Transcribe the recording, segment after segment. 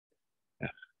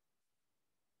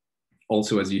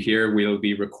Also, as you hear, we'll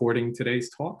be recording today's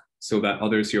talk so that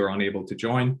others who are unable to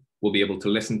join will be able to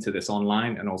listen to this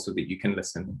online, and also that you can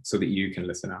listen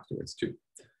afterwards too.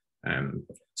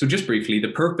 So just briefly,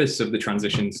 the purpose of the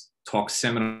Transitions Talk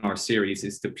seminar series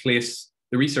is to place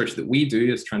the research that we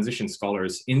do as transition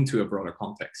scholars into a broader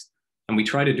context. And we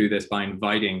try to do this by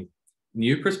inviting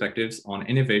new perspectives on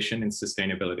innovation and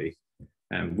sustainability.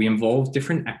 We involve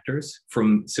different actors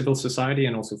from civil society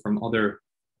and also from other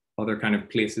kind of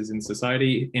places in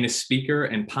society in a speaker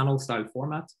and panel style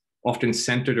format, often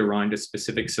centered around a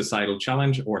specific societal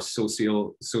challenge or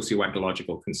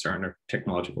socio-ecological concern or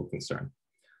technological concern.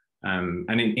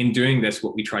 And in doing this,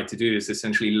 what we try to do is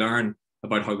essentially learn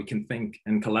about how we can think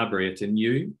and collaborate in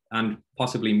new and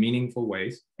possibly meaningful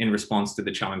ways in response to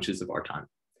the challenges of our time.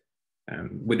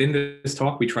 Within this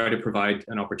talk, we try to provide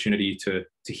an opportunity to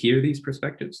hear these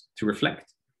perspectives, to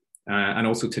reflect, and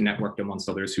also to network amongst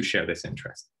others who share this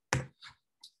interest.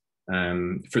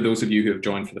 For those of you who have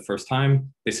joined for the first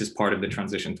time, this is part of the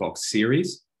Transition Talk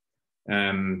series.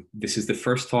 This is the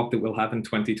first talk that we'll have in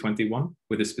 2021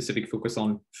 with a specific focus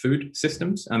on food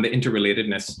systems and the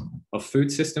interrelatedness of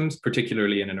food systems,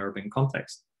 particularly in an urban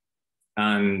context.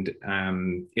 And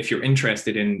if you're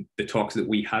interested in the talks that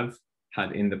we have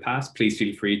had in the past, please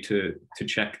feel free to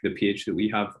check the page that we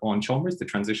have on Chalmers, the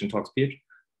Transition Talks page,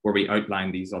 where we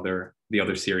outline the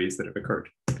other series that have occurred.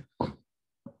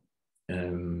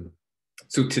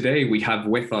 So today we have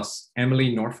with us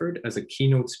Emily Norford as a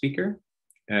keynote speaker.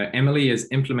 Emily is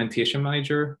implementation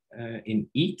manager in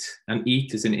EAT, and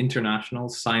EAT is an international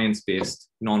science-based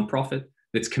nonprofit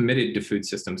that's committed to food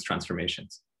systems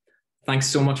transformations. Thanks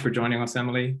so much for joining us,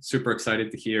 Emily. Super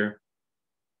excited to hear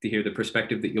the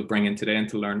perspective that you'll bring in today and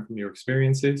to learn from your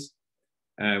experiences.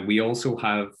 We also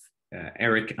have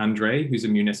Eric Andre, who's a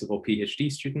municipal PhD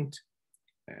student,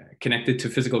 connected to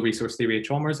physical resource theory at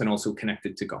Chalmers and also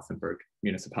connected to Gothenburg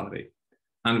municipality.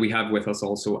 And we have with us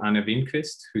also Anna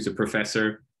Winqvist, who's a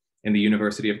professor in the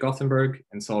University of Gothenburg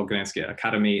and Sahlgrenska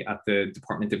Academy at the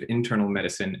Department of Internal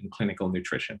Medicine and Clinical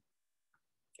Nutrition.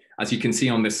 As you can see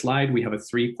on this slide, we have a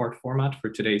three-part format for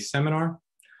today's seminar.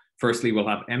 Firstly, we'll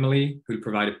have Emily, who'll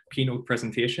provide a keynote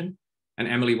presentation, and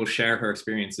Emily will share her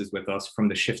experiences with us from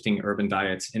the Shifting Urban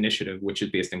Diets initiative, which is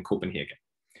based in Copenhagen.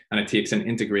 And it takes an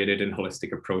integrated and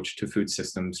holistic approach to food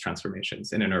systems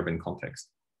transformations in an urban context.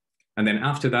 And then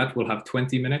after that, we'll have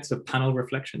 20 minutes of panel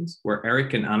reflections where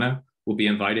Eric and Anna will be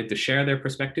invited to share their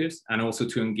perspectives and also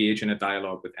to engage in a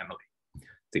dialogue with Emily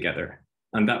together.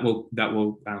 And that will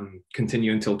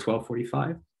continue until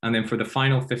 12:45. And then for the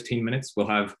final 15 minutes, we'll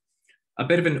have a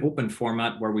bit of an open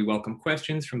format where we welcome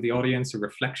questions from the audience or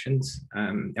reflections,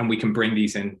 and we can bring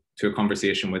these into a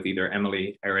conversation with either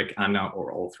Emily, Eric, Anna,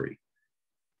 or all three.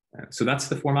 So that's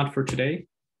the format for today.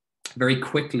 Very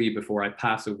quickly, before I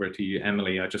pass over to you,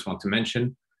 Emily, I just want to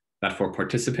mention that for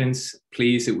participants,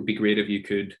 please, it would be great if you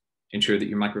could ensure that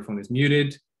your microphone is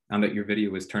muted and that your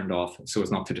video is turned off so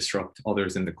as not to disrupt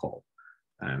others in the call.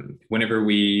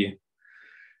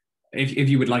 If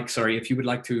you would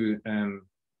like to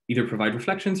either provide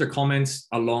reflections or comments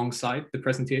alongside the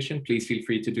presentation, please feel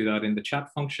free to do that in the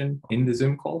chat function in the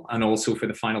Zoom call. And also for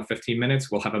the final 15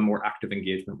 minutes, we'll have a more active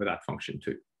engagement with that function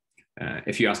too.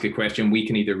 If you ask a question, we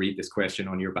can either read this question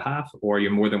on your behalf, or you're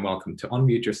more than welcome to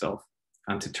unmute yourself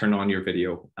and to turn on your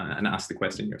video and ask the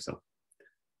question yourself.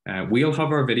 We'll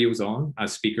have our videos on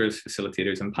as speakers,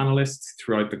 facilitators, and panelists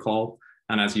throughout the call.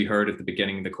 And as you heard at the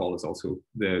beginning, the call is also,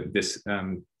 this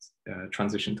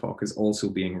transition talk is also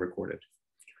being recorded.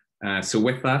 So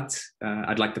with that,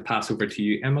 I'd like to pass over to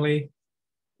you, Emily.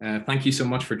 Thank you so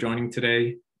much for joining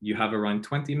today. You have around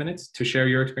 20 minutes to share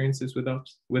your experiences with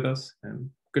us.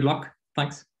 Good luck.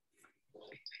 Thanks.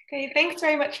 Okay, thanks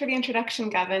very much for the introduction,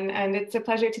 Gavin, and it's a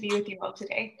pleasure to be with you all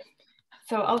today.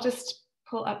 So I'll just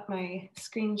pull up my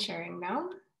screen sharing now.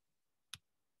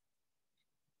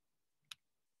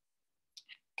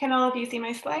 Can all of you see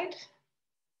my slide?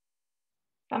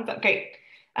 Thumbs up, great.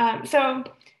 So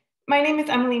my name is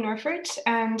Emily Norford,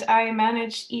 and I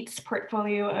manage EAT's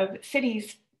portfolio of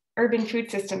cities' urban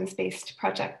food systems-based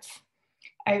projects.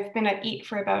 I've been at EAT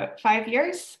for about 5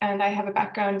 years, and I have a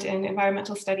background in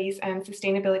environmental studies and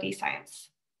sustainability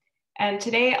science. And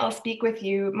today I'll speak with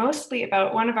you mostly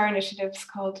about one of our initiatives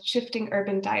called Shifting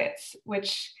Urban Diets,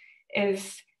 which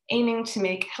is aiming to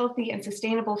make healthy and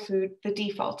sustainable food the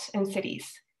default in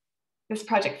cities. This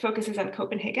project focuses on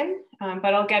Copenhagen,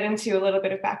 but I'll get into a little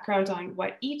bit of background on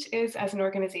what EAT is as an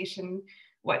organization,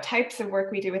 what types of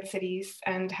work we do with cities,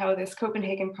 and how this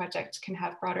Copenhagen project can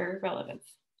have broader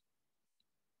relevance.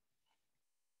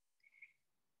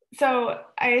 So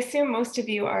I assume most of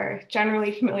you are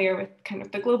generally familiar with kind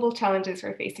of the global challenges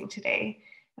we're facing today.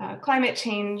 climate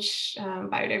change,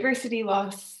 biodiversity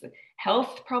loss,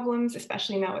 health problems,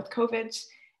 especially now with COVID.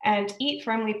 And EAT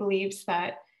firmly believes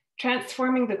that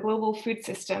transforming the global food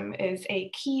system is a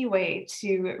key way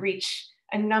to reach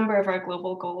a number of our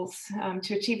global goals,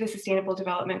 to achieve the Sustainable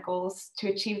Development Goals, to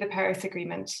achieve the Paris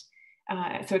Agreement.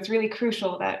 So it's really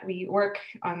crucial that we work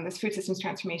on this food systems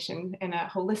transformation in a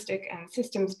holistic and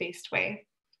systems-based way.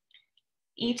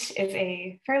 EAT is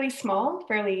a fairly small,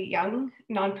 fairly young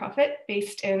nonprofit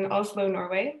based in Oslo,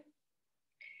 Norway.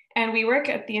 And we work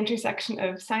at the intersection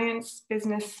of science,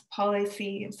 business,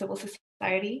 policy, and civil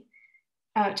society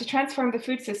to transform the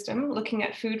food system, looking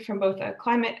at food from both a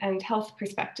climate and health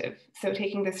perspective. So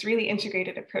taking this really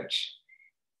integrated approach.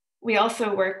 We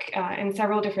also work in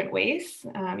several different ways.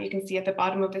 You can see at the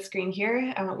bottom of the screen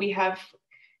here, we have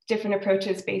different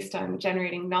approaches based on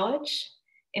generating knowledge,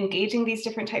 engaging these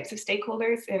different types of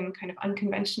stakeholders in kind of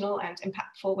unconventional and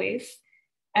impactful ways,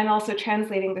 and also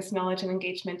translating this knowledge and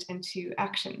engagement into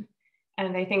action.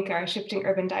 And I think our Shifting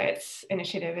Urban Diets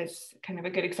initiative is kind of a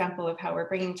good example of how we're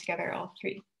bringing together all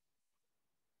three.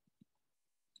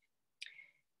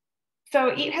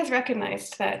 So EAT has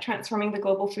recognized that transforming the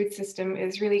global food system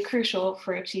is really crucial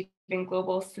for achieving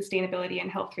global sustainability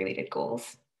and health-related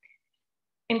goals.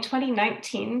 In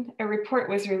 2019, a report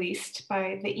was released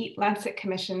by the EAT Lancet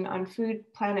Commission on Food,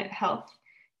 Planet, Health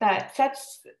that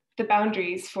sets the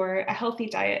boundaries for a healthy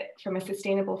diet from a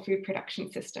sustainable food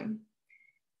production system.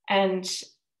 And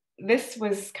this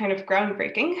was kind of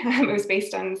groundbreaking. It was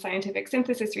based on scientific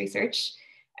synthesis research,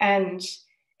 and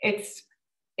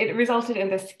it resulted in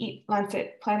this EAT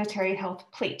Lancet Planetary Health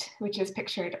Plate, which is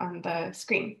pictured on the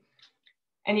screen.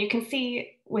 And you can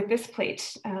see with this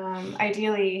plate,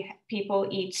 ideally people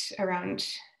eat around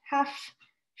half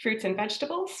fruits and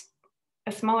vegetables,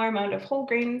 a smaller amount of whole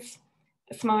grains,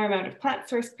 a smaller amount of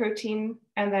plant-sourced protein,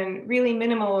 and then really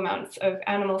minimal amounts of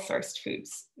animal-sourced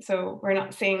foods. So we're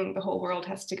not saying the whole world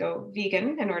has to go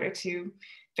vegan in order to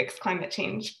fix climate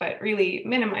change, but really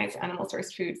minimize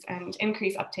animal-sourced foods and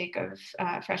increase uptake of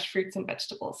fresh fruits and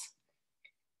vegetables.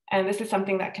 And this is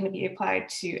something that can be applied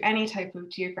to any type of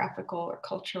geographical or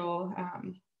cultural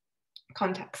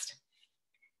context.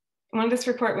 When this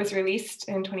report was released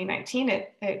in 2019,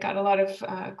 it got a lot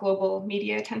of global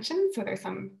media attention. So there's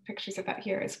some pictures of that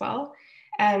here as well.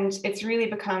 And it's really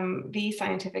become the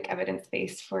scientific evidence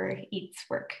base for EAT's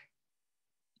work.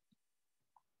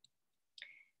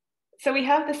 So we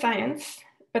have the science,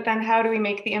 but then how do we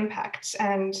make the impact?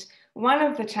 And one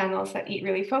of the channels that EAT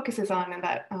really focuses on, and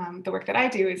that the work that I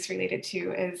do is related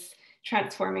to, is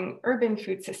transforming urban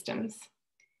food systems.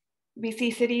 We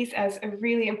see cities as a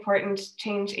really important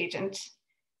change agent.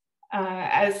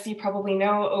 As you probably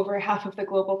know, over half of the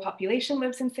global population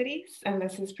lives in cities, and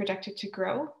this is projected to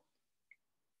grow.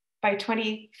 By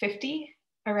 2050,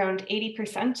 around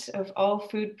 80% of all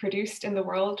food produced in the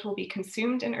world will be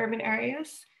consumed in urban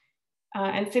areas.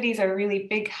 And cities are really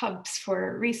big hubs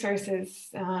for resources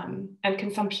and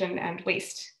consumption and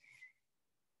waste.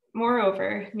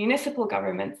 Moreover, municipal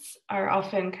governments are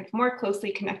often kind of more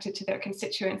closely connected to their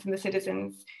constituents and the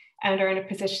citizens, and are in a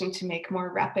position to make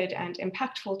more rapid and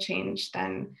impactful change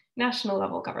than national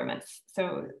level governments.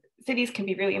 So cities can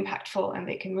be really impactful, and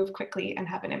they can move quickly and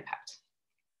have an impact.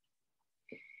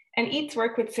 And EAT's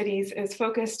work with cities is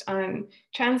focused on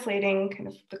translating kind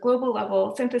of the global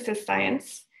level synthesis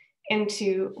science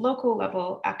into local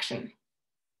level action.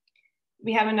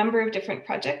 We have a number of different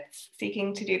projects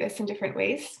seeking to do this in different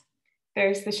ways.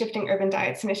 There's the Shifting Urban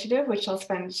Diets initiative, which I'll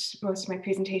spend most of my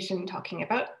presentation talking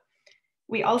about.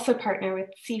 We also partner with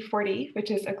C40,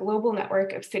 which is a global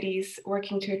network of cities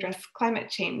working to address climate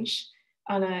change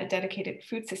on a dedicated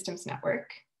food systems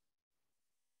network.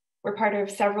 We're part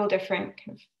of several different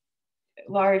kind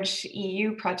of large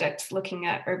EU projects looking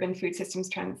at urban food systems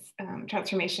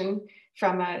transformation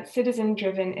from a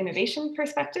citizen-driven innovation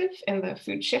perspective in the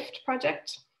Food Shift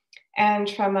project, and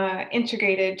from an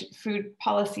integrated food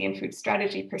policy and food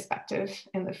strategy perspective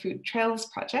in the Food Trails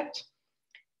project.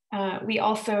 We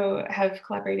also have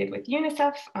collaborated with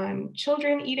UNICEF on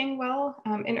children eating well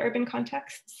in urban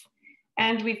contexts.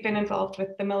 And we've been involved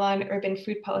with the Milan Urban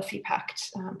Food Policy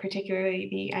Pact, particularly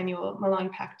the annual Milan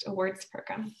Pact Awards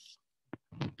program.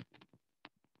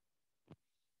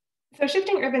 So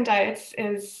Shifting Urban Diets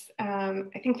is, I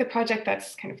think, the project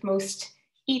that's kind of most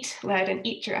EAT-led and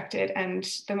EAT-directed, and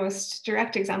the most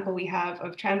direct example we have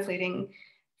of translating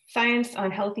science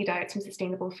on healthy diets from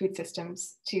sustainable food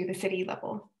systems to the city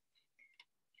level.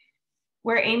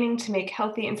 We're aiming to make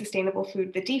healthy and sustainable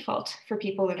food the default for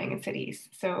people living in cities.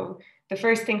 So the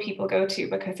first thing people go to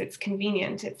because it's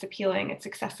convenient, it's appealing, it's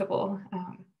accessible.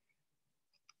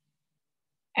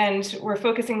 And we're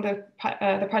focusing the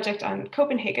project on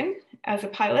Copenhagen as a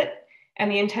pilot.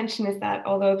 And the intention is that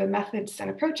although the methods and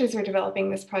approaches we're developing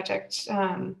this project,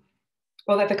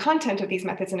 well, that the content of these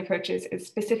methods and approaches is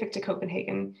specific to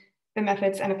Copenhagen, the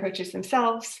methods and approaches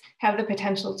themselves have the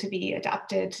potential to be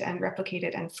adapted and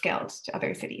replicated and scaled to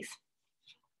other cities.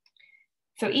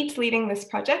 So EAT's leading this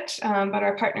project, but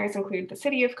our partners include the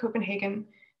City of Copenhagen,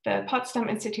 the Potsdam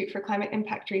Institute for Climate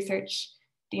Impact Research,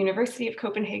 the University of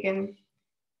Copenhagen,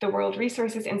 the World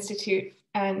Resources Institute,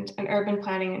 and an urban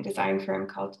planning and design firm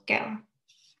called GALE.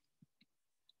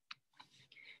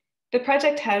 The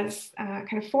project has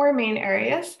kind of 4 main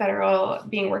areas that are all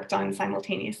being worked on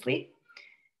simultaneously.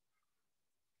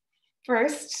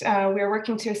 First, we're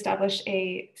working to establish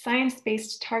a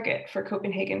science-based target for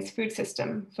Copenhagen's food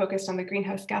system focused on the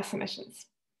greenhouse gas emissions.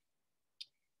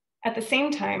 At the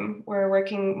same time, we're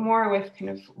working more with kind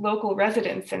of local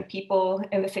residents and people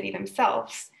in the city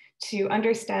themselves to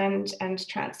understand and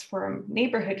transform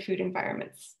neighborhood food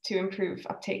environments to improve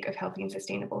uptake of healthy and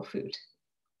sustainable food.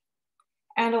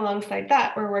 And alongside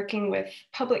that, we're working with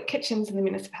public kitchens in the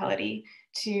municipality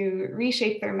to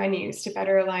reshape their menus to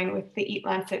better align with the Eat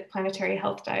Lancet planetary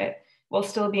health diet while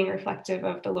still being reflective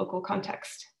of the local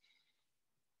context.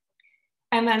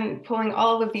 And then pulling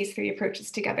all of these 3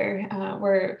 approaches together,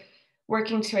 we're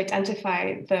working to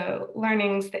identify the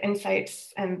learnings, the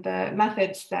insights, and the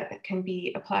methods that can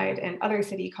be applied in other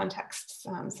city contexts.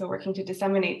 So working to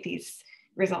disseminate these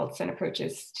results and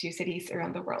approaches to cities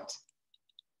around the world.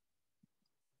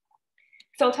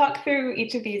 So I'll talk through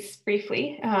each of these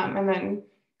briefly, and then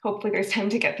hopefully there's time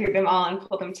to get through them all and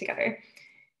pull them together.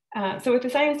 So with the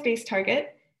science-based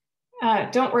target,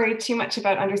 don't worry too much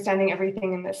about understanding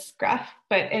everything in this graph,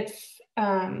 but it's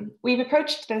we've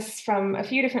approached this from a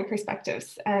few different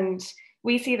perspectives, and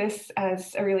we see this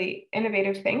as a really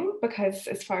innovative thing because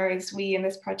as far as we in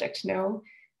this project know,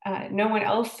 no one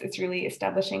else is really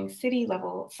establishing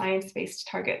city-level science-based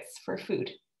targets for food.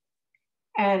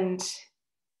 And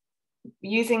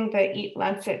using the Eat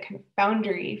Lancet kind of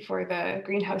boundary for the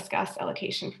greenhouse gas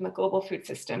allocation from the global food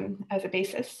system as a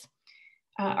basis,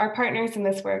 our partners in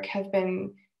this work have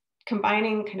been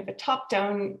combining kind of a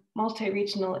top-down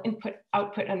multi-regional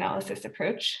input-output analysis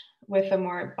approach with a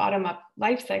more bottom-up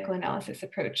life cycle analysis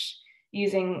approach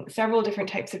using several different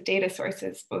types of data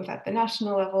sources, both at the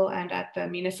national level and at the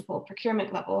municipal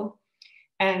procurement level,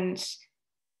 and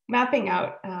mapping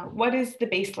out what is the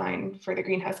baseline for the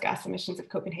greenhouse gas emissions of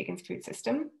Copenhagen's food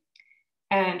system,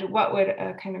 and what would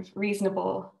a kind of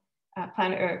reasonable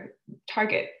plan or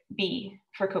target be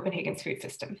for Copenhagen's food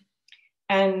system.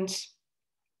 And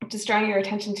just drawing your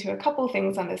attention to a couple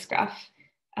things on this graph,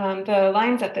 the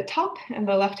lines at the top and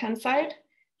the left-hand side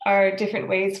are different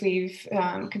ways we've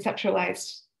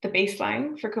conceptualized the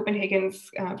baseline for Copenhagen's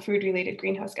food-related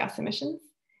greenhouse gas emissions.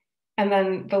 And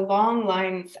then the long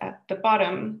lines at the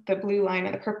bottom, the blue line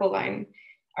and the purple line,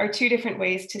 are 2 different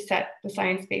ways to set the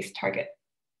science-based target.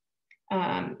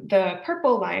 The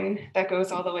purple line that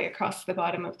goes all the way across the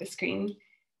bottom of the screen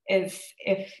is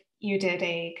if you did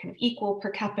a kind of equal per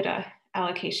capita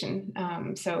allocation.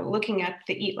 So looking at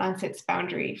the Eat Lancet's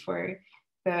boundary for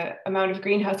the amount of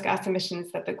greenhouse gas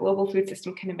emissions that the global food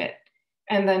system can emit,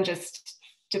 and then just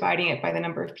dividing it by the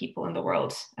number of people in the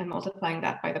world and multiplying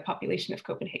that by the population of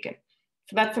Copenhagen.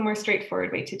 So that's a more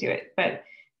straightforward way to do it. But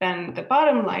then the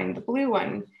bottom line, the blue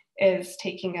one, is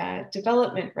taking a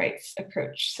development rights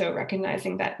approach. So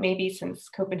recognizing that maybe since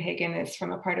Copenhagen is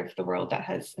from a part of the world that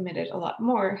has emitted a lot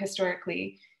more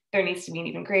historically, there needs to be an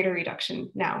even greater reduction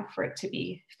now for it to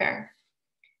be fair.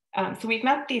 So we've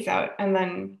mapped these out, and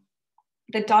then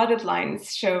the dotted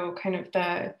lines show kind of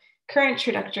the current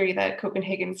trajectory that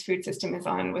Copenhagen's food system is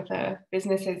on with a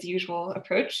business as usual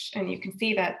approach. And you can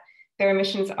see that their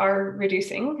emissions are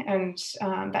reducing, and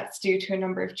that's due to a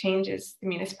number of changes the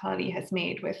municipality has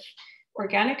made with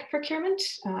organic procurement,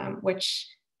 which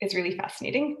is really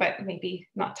fascinating, but maybe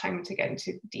not time to get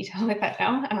into detail with that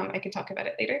now. I can talk about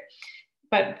it later.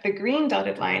 But the green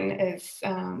dotted line is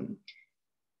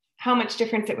how much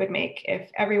difference it would make if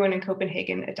everyone in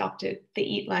Copenhagen adopted the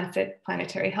Eat Lancet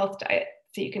planetary health diet.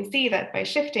 So you can see that by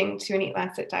shifting to an Eat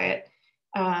Lancet diet,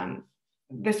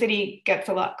 the city gets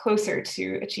a lot closer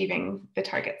to achieving the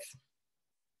targets.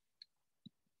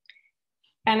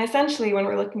 And essentially, when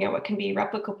we're looking at what can be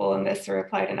replicable in this or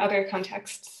applied in other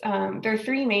contexts, there are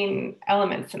 3 main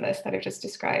elements in this that I've just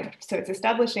described. So it's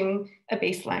establishing a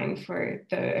baseline for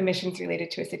the emissions related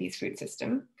to a city's food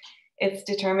system. It's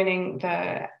determining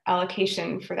the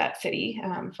allocation for that city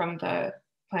from the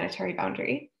planetary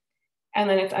boundary. And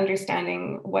then it's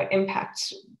understanding what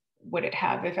impact would it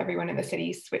have if everyone in the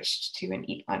city switched to an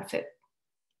Eat Lancet,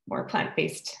 more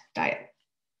plant-based diet.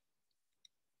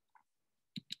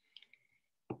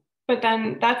 But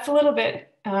then that's a little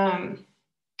bit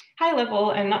high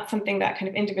level and not something that kind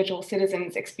of individual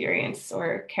citizens experience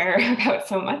or care about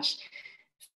so much.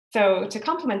 So to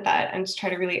complement that and to try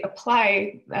to really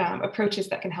apply approaches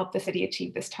that can help the city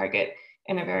achieve this target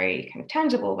in a very kind of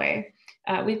tangible way,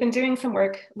 we've been doing some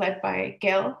work led by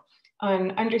Gail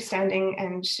on understanding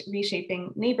and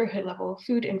reshaping neighborhood level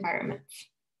food environments.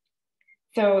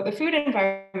 So the food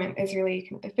environment is really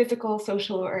kind of the physical,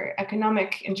 social, or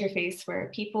economic interface where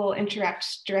people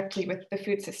interact directly with the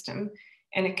food system.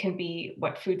 And it can be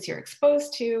what foods you're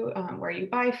exposed to, where you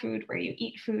buy food, where you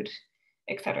eat food,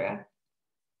 etc.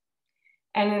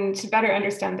 And then to better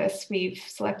understand this, we've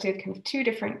selected kind of 2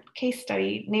 different case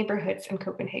study neighborhoods in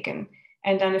Copenhagen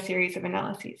and done a series of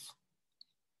analyses.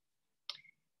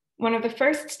 One of the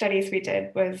first studies we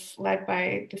did was led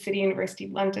by the City University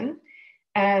of London,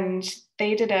 and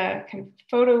they did a kind of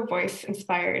photo voice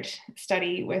inspired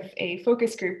study with a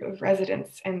focus group of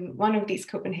residents in one of these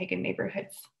Copenhagen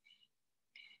neighborhoods.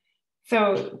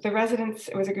 So the residents,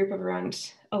 it was a group of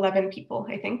around 11 people,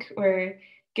 I think, were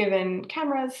given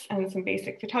cameras and some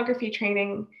basic photography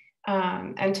training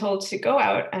and told to go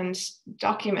out and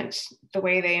document the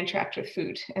way they interact with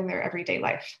food in their everyday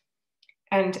life.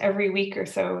 And every week or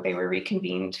so, they were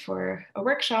reconvened for a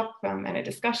workshop and a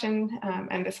discussion,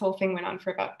 and this whole thing went on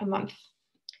for about a month.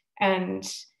 And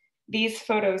these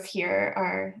photos here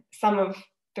are some of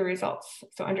the results.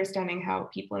 So understanding how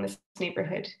people in this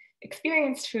neighborhood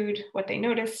experienced food, what they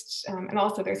noticed, and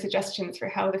also their suggestions for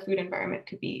how the food environment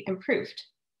could be improved.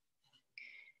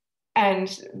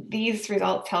 And these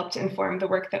results helped inform the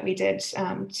work that we did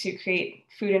to create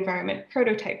food environment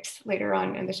prototypes later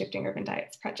on in the Shifting Urban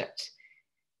Diets project.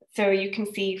 So you can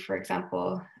see, for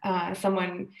example,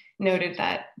 someone noted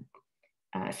that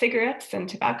cigarettes and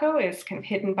tobacco is kind of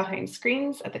hidden behind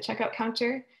screens at the checkout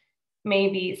counter.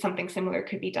 Maybe something similar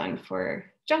could be done for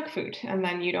junk food, and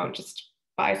then you don't just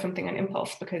buy something on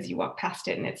impulse because you walk past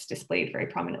it and it's displayed very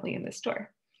prominently in the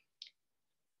store.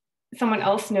 Someone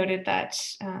else noted that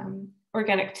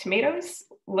organic tomatoes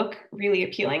look really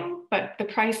appealing, but the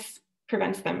price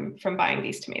prevents them from buying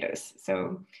these tomatoes.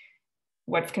 So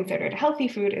what's considered a healthy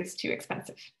food is too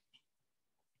expensive.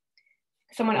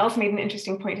 Someone else made an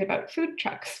interesting point about food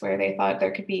trucks, where they thought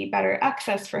there could be better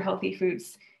access for healthy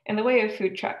foods in the way of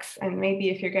food trucks. And maybe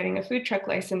if you're getting a food truck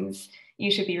license,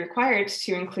 you should be required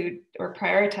to include or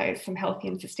prioritize some healthy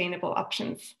and sustainable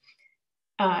options.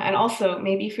 And also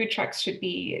maybe food trucks should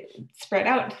be spread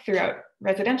out throughout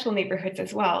residential neighborhoods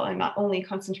as well, and not only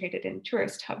concentrated in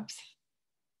tourist hubs.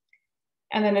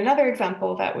 And then another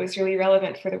example that was really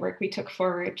relevant for the work we took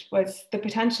forward was the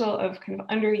potential of kind of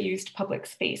underused public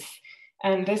space.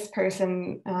 And this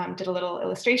person did a little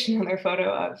illustration on their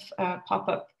photo of a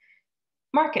pop-up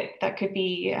market that could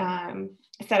be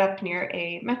set up near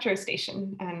a metro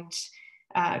station, and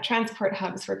transport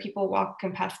hubs where people walk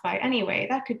and pass by anyway.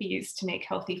 That could be used to make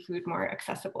healthy food more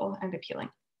accessible and appealing.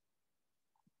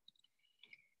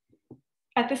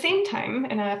 At the same time,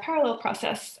 in a parallel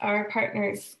process, our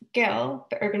partners, Gail,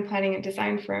 the urban planning and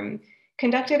design firm,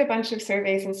 conducted a bunch of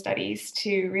surveys and studies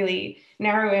to really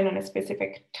narrow in on a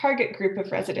specific target group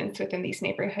of residents within these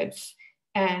neighborhoods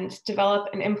and develop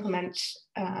and implement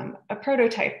a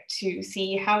prototype to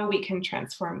see how we can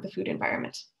transform the food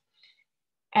environment.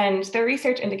 And their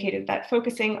research indicated that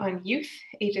focusing on youth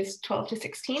ages 12 to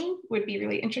 16 would be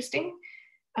really interesting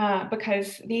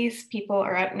because these people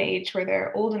are at an age where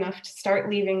they're old enough to start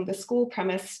leaving the school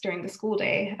premise during the school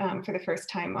day for the first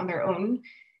time on their own.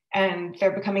 And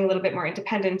they're becoming a little bit more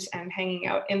independent and hanging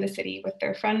out in the city with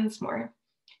their friends more.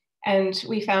 And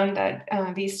we found that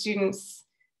these students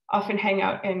often hang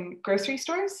out in grocery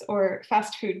stores or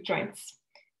fast food joints.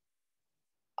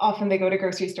 Often they go to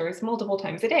grocery stores multiple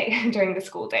times a day during the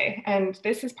school day. And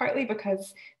this is partly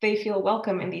because they feel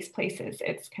welcome in these places.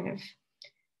 It's kind of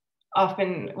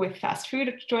often with fast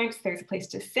food joints, there's a place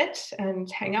to sit and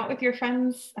hang out with your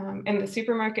friends. In the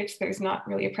supermarkets, there's not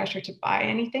really a pressure to buy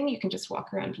anything. You can just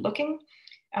walk around looking.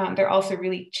 There are also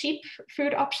really cheap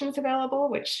food options available,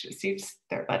 which suits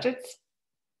their budgets.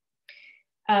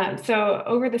 So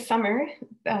over the summer,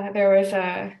 there was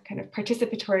a kind of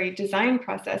participatory design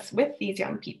process with these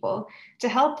young people to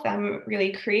help them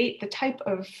really create the type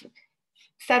of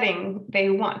setting they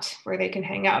want where they can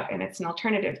hang out. And it's an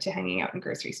alternative to hanging out in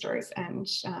grocery stores and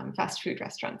fast food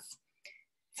restaurants.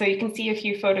 So you can see a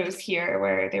few photos here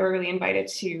where they were really invited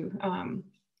to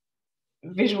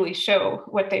visually show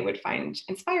what they would find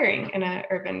inspiring in an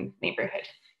urban neighborhood.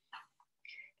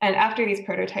 And after these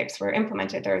prototypes were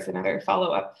implemented, there was another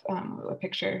follow-up, a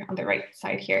picture on the right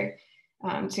side here,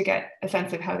 to get a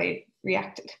sense of how they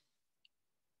reacted.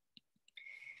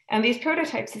 And these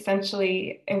prototypes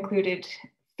essentially included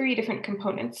 3 different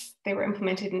components. They were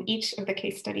implemented in each of the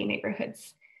case study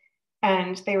neighborhoods.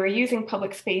 And they were using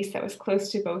public space that was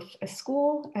close to both a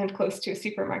school and close to a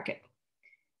supermarket.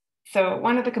 So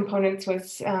one of the components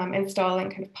was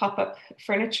installing kind of pop-up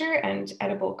furniture and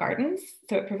edible gardens.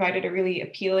 So it provided a really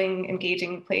appealing,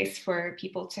 engaging place for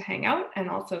people to hang out and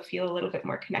also feel a little bit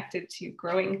more connected to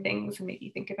growing things and maybe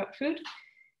think about food.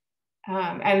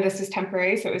 And this was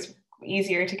temporary, so it was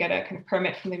easier to get a kind of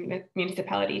permit from the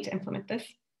municipality to implement this.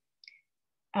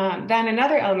 Then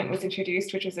another element was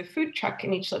introduced, which was a food truck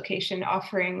in each location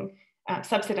offering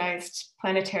subsidized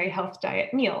planetary health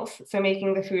diet meals. So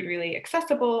making the food really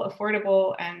accessible,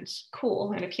 affordable, and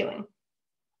cool and appealing.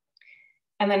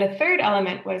 And then a third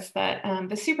element was that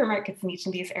the supermarkets in each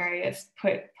of these areas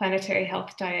put planetary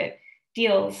health diet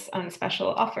deals on special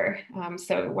offer.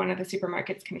 So one of the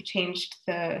supermarkets kind of changed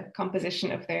the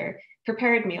composition of their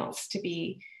prepared meals to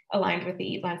be aligned with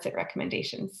the Eat Lancet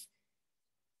recommendations.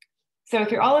 So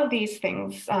through all of these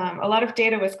things, a lot of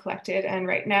data was collected, and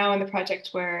right now in the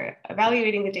project, we're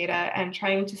evaluating the data and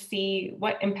trying to see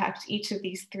what impact each of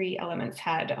these 3 elements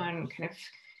had on kind of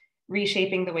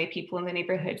reshaping the way people in the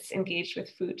neighborhoods engaged with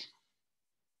food.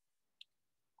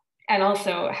 And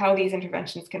also how these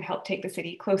interventions can help take the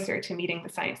city closer to meeting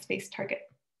the science-based target.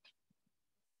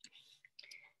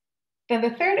 Then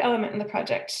the third element in the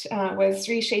project was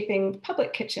reshaping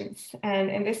public kitchens. And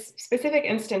in this specific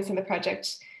instance in the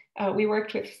project, we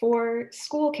worked with 4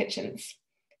 school kitchens.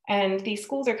 And these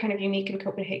schools are kind of unique in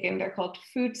Copenhagen. They're called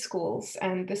food schools.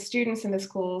 And the students in the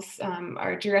schools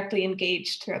are directly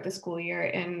engaged throughout the school year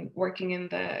in working in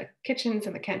the kitchens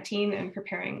and the canteen and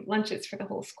preparing lunches for the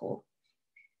whole school.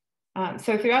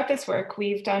 So throughout this work,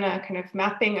 we've done a kind of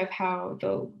mapping of how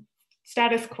the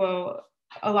status quo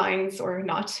aligns or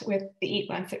not with the Eat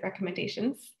Lancet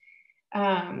recommendations.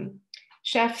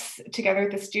 Chefs, together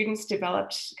with the students,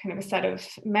 developed kind of a set of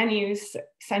menus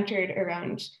centered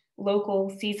around local,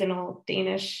 seasonal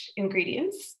Danish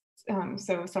ingredients.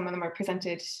 So some of them are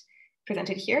presented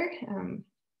here,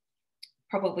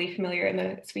 probably familiar in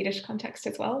the Swedish context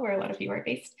as well, where a lot of you are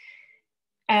based.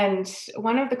 And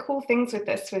one of the cool things with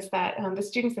this was that the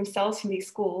students themselves from these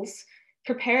schools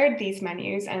prepared these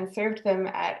menus and served them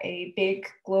at a big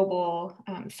global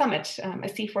summit, a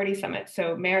C40 summit.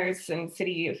 So mayors and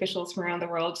city officials from around the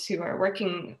world who are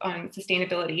working on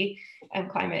sustainability and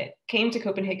climate came to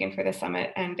Copenhagen for the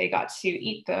summit, and they got to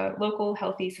eat the local,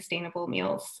 healthy, sustainable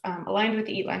meals aligned with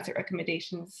the Eat Lancet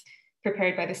recommendations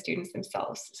prepared by the students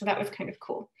themselves. So that was kind of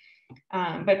cool.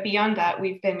 But beyond that,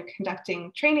 we've been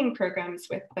conducting training programs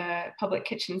with the public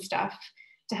kitchen staff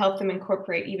to help them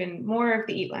incorporate even more of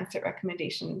the Eat Lancet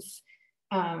recommendations,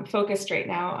 focused right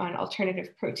now on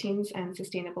alternative proteins and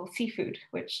sustainable seafood,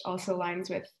 which also aligns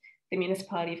with the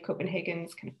municipality of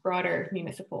Copenhagen's kind of broader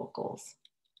municipal goals.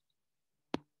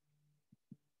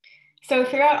 So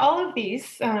throughout all of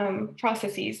these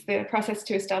processes, the process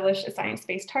to establish a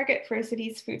science-based target for a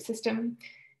city's food system,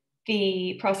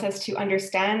 the process to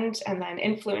understand and then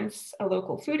influence a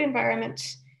local food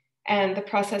environment, and the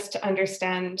process to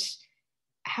understand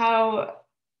how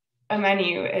a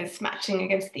menu is matching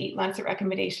against the Eat Lancet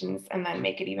recommendations and then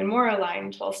make it even more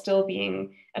aligned while still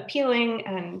being appealing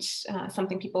and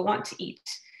something people want to eat.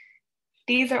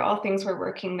 These are all things we're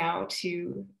working now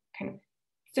to kind of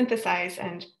synthesize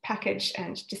and package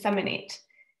and disseminate.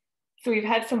 So we've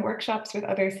had some workshops with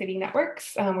other city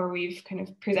networks where we've kind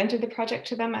of presented the project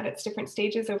to them at its different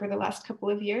stages over the last couple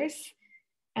of years.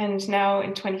 And now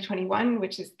in 2021,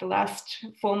 which is the last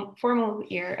formal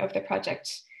year of the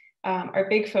project, our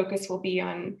big focus will be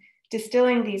on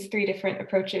distilling these 3 different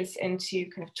approaches into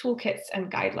kind of toolkits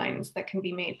and guidelines that can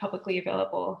be made publicly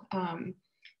available.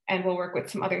 And we'll work with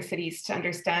some other cities to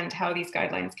understand how these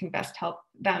guidelines can best help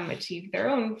them achieve their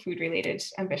own food-related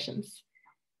ambitions.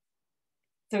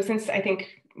 So since I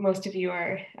think most of you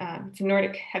are, it's a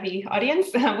Nordic heavy audience,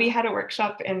 we had a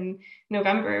workshop in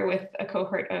November with a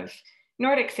cohort of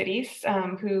Nordic cities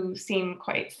who seem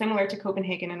quite similar to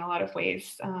Copenhagen in a lot of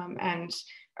ways and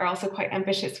are also quite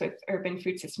ambitious with urban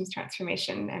food systems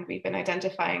transformation. And we've been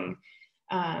identifying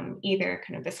either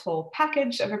kind of this whole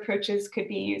package of approaches could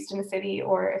be used in a city,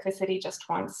 or if a city just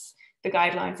wants the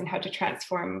guidelines and how to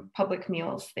transform public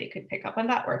meals, they could pick up on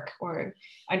that work, or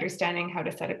understanding how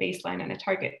to set a baseline and a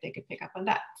target, they could pick up on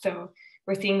that. So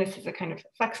we're seeing this as a kind of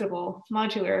flexible,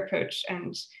 modular approach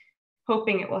and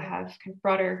hoping it will have kind of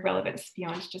broader relevance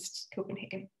beyond just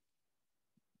Copenhagen.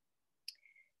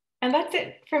 And that's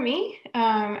it for me.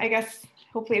 I guess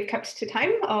hopefully I've kept to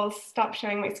time. I'll stop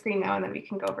sharing my screen now and then we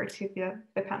can go over to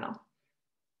the panel.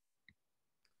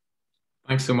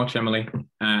 Thanks so much, Emily.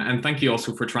 And thank you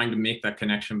also for trying to make that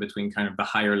connection between kind of the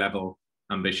higher level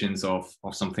ambitions of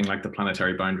something like the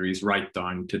planetary boundaries right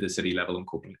down to the city level in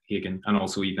Copenhagen, and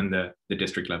also even the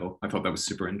district level. I thought that was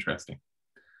super interesting.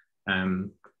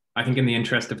 I think in the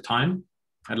interest of time,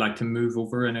 I'd like to move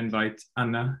over and invite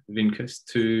Anna Vinkus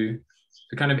to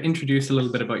kind of introduce a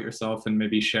little bit about yourself and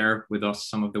maybe share with us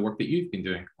some of the work that you've been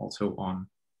doing also on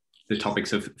the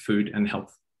topics of food and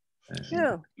health.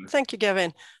 Yeah, thank you,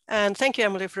 Gavin. And thank you,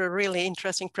 Emily, for a really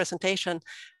interesting presentation.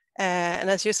 And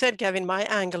as you said, Gavin, my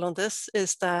angle on this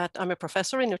is that I'm a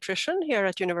professor in nutrition here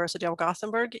at University of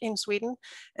Gothenburg in Sweden.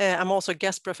 I'm also a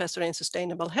guest professor in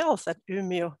sustainable health at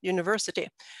Umeå University.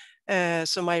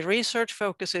 So my research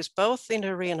focuses both in the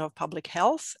arena of public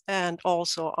health and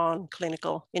also on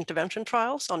clinical intervention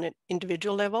trials on an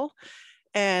individual level.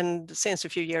 And since a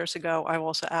few years ago, I've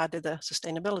also added a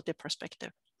sustainability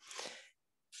perspective.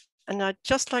 And I'd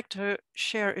just like to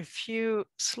share a few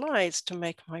slides to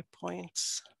make my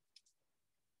points.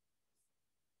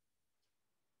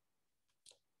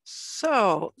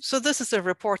 So this is a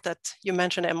report that you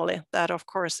mentioned, Emily, that of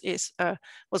course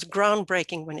was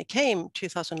groundbreaking when it came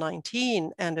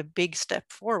 2019 and a big step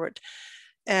forward,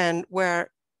 and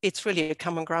where it's really a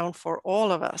common ground for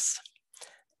all of us.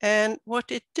 And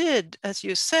what it did, as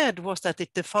you said, was that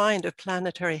it defined a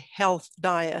planetary health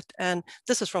diet. And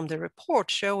this is from the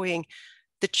report showing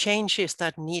the changes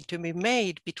that need to be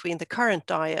made between the current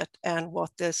diet and what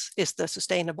this is the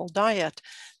sustainable diet.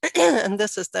 And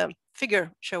this is the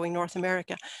figure showing North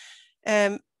America.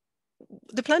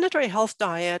 The planetary health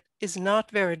diet is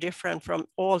not very different from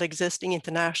all existing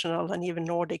international and even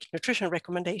Nordic nutrition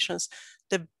recommendations.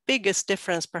 The biggest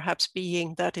difference perhaps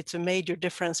being that it's a major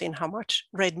difference in how much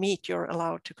red meat you're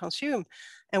allowed to consume.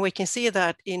 And we can see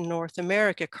that in North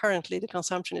America, currently the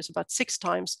consumption is about 6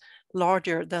 times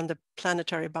larger than the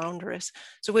planetary boundaries.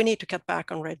 So we need to cut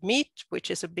back on red meat,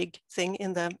 which is a big thing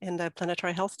in the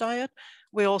planetary health diet.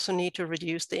 We also need to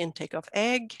reduce the intake of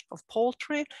egg, of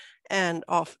poultry, and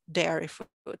of dairy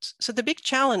foods. So the big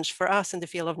challenge for us in the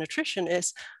field of nutrition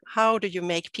is, how do you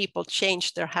make people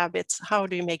change their habits? How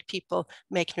do you make people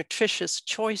make nutritious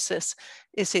choices?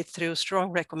 Is it through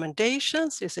strong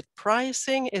recommendations? Is it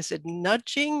pricing? Is it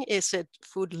nudging? Is it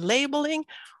food labeling?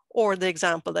 Or the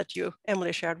example that you,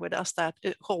 Emily, shared with us, that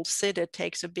the whole city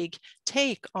takes a big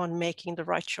take on making the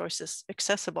right choices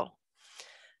accessible.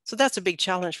 So that's a big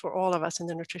challenge for all of us in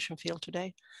the nutrition field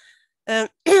today. So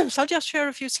I'll just share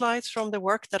a few slides from the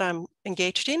work that I'm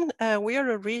engaged in. We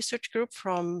are a research group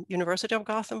from University of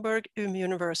Gothenburg, Umeå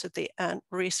University, and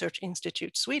Research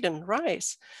Institute Sweden,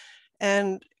 RISE.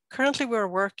 And currently we're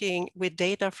working with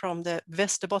data from the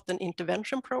Västerbotten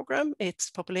intervention program. It's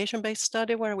a population-based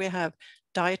study where we have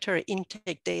dietary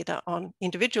intake data on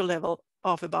individual level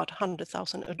of about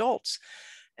 100,000 adults.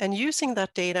 And using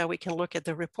that data, we can look at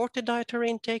the reported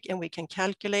dietary intake and we can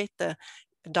calculate the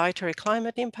dietary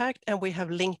climate impact, and we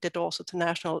have linked it also to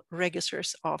national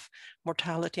registers of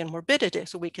mortality and morbidity,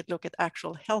 so we could look at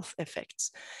actual health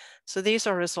effects. So these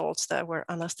are results that where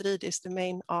Anna Strid is the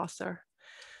main author.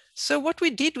 So what we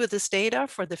did with this data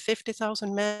for the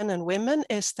 50,000 men and women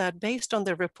is that based on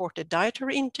the reported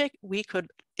dietary intake, we could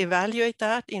evaluate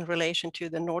that in relation to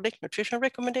the Nordic nutrition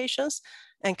recommendations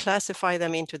and classify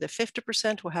them into the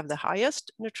 50% who have the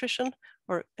highest nutrition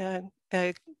or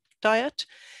diet,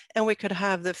 and we could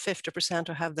have the 50%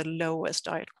 who have the lowest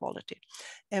diet quality.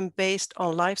 And based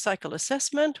on life cycle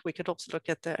assessment, we could also look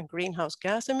at the greenhouse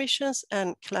gas emissions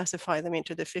and classify them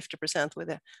into the 50% with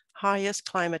the highest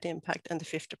climate impact and the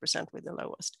 50% with the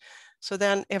lowest. So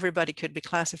then everybody could be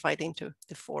classified into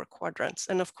the 4 quadrants.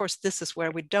 And of course, this is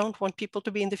where we don't want people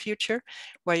to be in the future,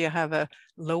 where you have a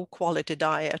low quality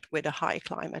diet with a high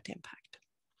climate impact.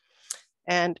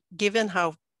 And given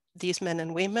how these men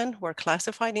and women were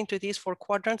classified into these 4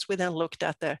 quadrants, we then looked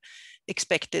at the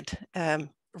expected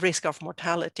risk of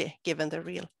mortality given the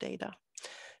real data.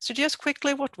 So just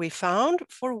quickly what we found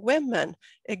for women,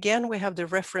 again, we have the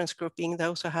reference group being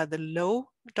those who had the low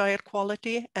diet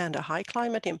quality and a high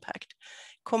climate impact.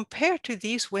 Compared to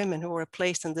these women who were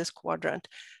placed in this quadrant,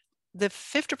 the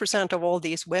 50% of all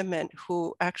these women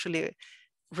who actually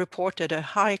reported a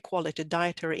high quality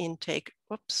dietary intake,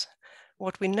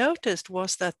 what we noticed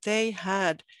was that they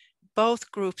had,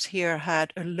 both groups here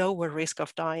had a lower risk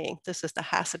of dying. This is the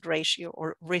hazard ratio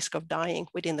or risk of dying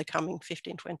within the coming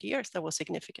 15, 20 years. That was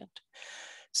significant.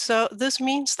 So this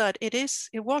means that it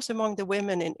was among the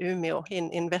women in Umeå,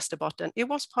 in Västerbotten, it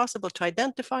was possible to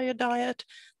identify a diet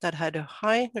that had a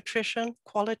high nutrition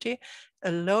quality,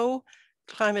 a low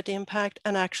climate impact,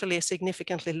 and actually a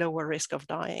significantly lower risk of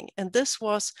dying. And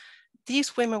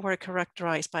these women were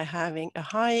characterized by having a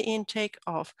high intake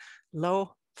of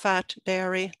low fat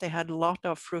dairy. They had a lot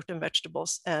of fruit and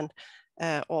vegetables and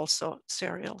also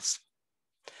cereals.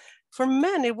 For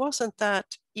men, it wasn't that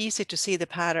easy to see the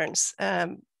patterns.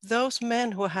 Those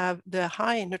men who have the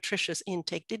high nutritious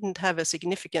intake didn't have a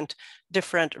significant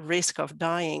different risk of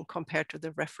dying compared to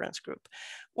the reference group.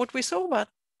 What we saw was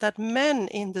that men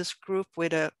in this group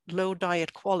with a low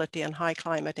diet quality and high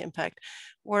climate impact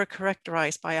were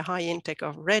characterized by a high intake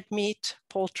of red meat,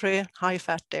 poultry, high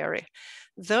fat dairy.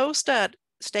 Those that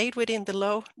stayed within the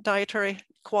low dietary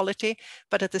quality,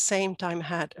 but at the same time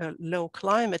had a low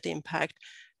climate impact,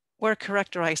 were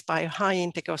characterized by a high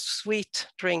intake of sweet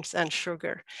drinks and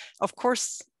sugar. Of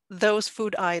course, those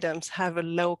food items have a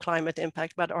low climate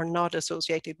impact, but are not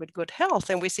associated with good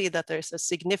health. And we see that there's a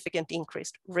significant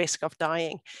increased risk of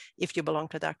dying if you belong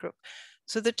to that group.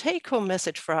 So the take-home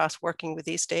message for us working with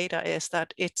these data is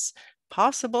that it's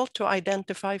possible to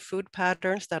identify food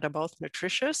patterns that are both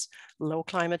nutritious, low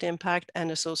climate impact,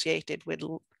 and associated with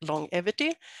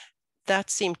longevity. That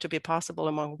seemed to be possible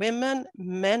among women.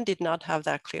 Men did not have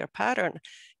that clear pattern.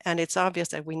 And it's obvious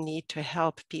that we need to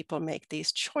help people make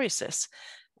these choices.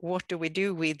 What do we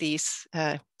do with these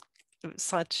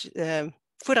such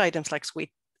food items like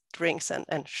sweet drinks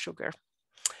and sugar?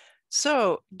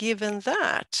 So given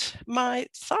that, my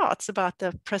thoughts about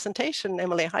the presentation,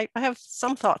 Emily, I have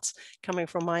some thoughts coming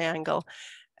from my angle.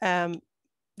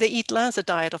 The Eat Lancet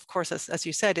diet, of course, as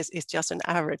you said, is just an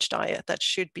average diet that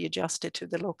should be adjusted to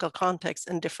the local context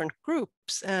and different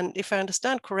groups. And if I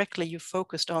understand correctly, you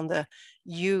focused on the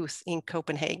youth in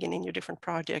Copenhagen in your different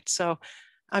projects. So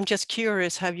I'm just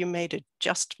curious, have you made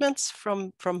adjustments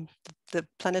from the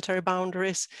planetary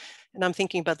boundaries? And I'm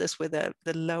thinking about this with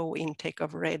the low intake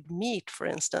of red meat, for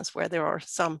instance, where there are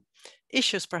some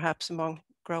issues perhaps among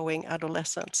growing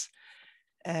adolescents.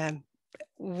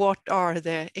 What are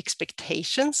the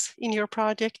expectations in your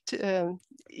project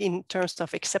in terms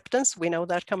of acceptance? We know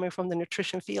that coming from the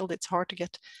nutrition field, it's hard to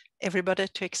get everybody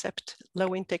to accept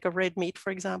low intake of red meat,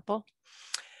 for example.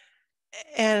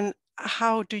 And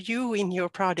how do you in your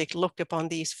project look upon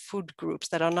these food groups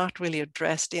that are not really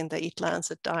addressed in the Eat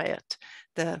Lancet diet?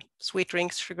 The sweet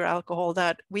drinks, sugar, alcohol,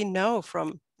 that we know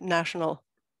from national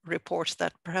reports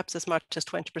that perhaps as much as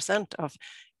 20% of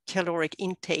caloric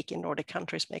intake in Nordic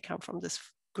countries may come from this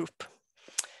group.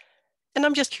 And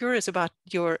I'm just curious about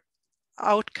your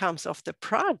outcomes of the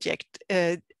project.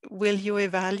 Will you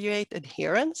evaluate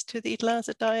adherence to the Eat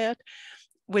Lancet diet?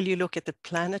 Will you look at the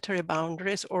planetary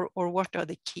boundaries, or what are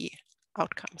the key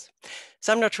outcomes?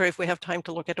 So I'm not sure if we have time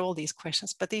to look at all these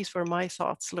questions, but these were my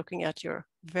thoughts looking at your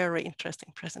very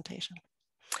interesting presentation.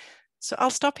 So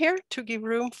I'll stop here to give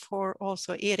room for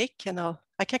also Erik, and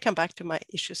I can come back to my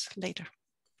issues later.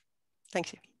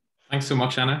 Thank you. Thanks so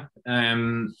much, Anna.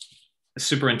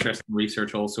 Super interesting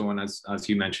research also, and as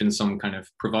you mentioned, some kind of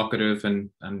provocative and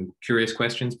curious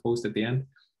questions posed at the end.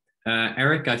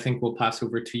 Erik, I think we'll pass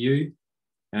over to you.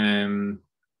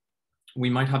 We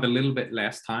might have a little bit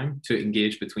less time to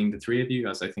engage between the three of you,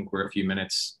 as I think we're a few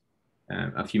minutes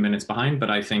behind, but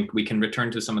I think we can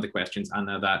return to some of the questions,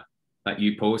 Anna, that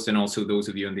you posed, and also those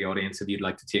of you in the audience, if you'd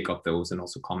like to take up those and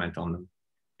also comment on them,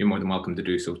 you're more than welcome to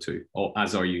do so too,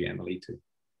 as are you, Emily, too.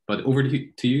 But over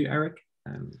to you, Erik.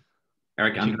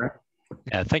 Erik Andre.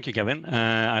 Yeah, thank you, Kevin.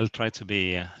 I'll try to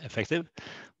be effective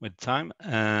with time.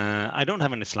 I don't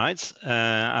have any slides.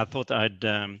 I thought I'd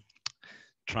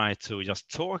try to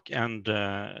just talk and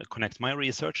connect my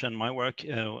research and my work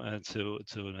to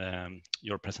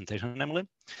your presentation, Emily.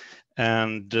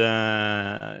 And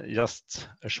just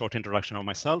a short introduction of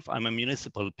myself. I'm a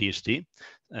municipal PhD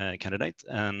candidate,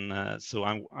 and so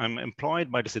I'm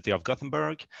employed by the city of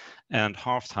Gothenburg, and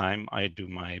half-time I do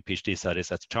my PhD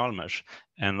studies at Chalmers,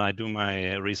 and I do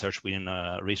my research within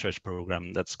a research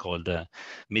program that's called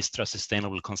Mistra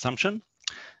Sustainable Consumption.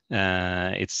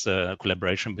 It's a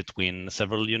collaboration between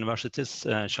several universities,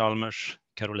 Chalmers,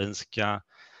 Karolinska,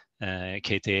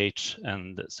 KTH,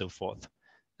 and so forth.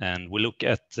 And we look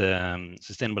at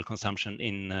sustainable consumption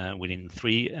within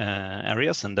three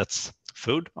areas, and that's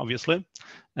food, obviously,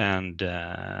 and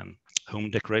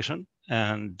home decoration,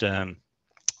 and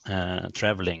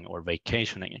traveling or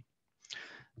vacationing.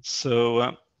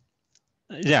 So,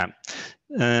 yeah.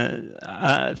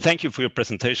 Thank you for your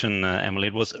presentation, Emily.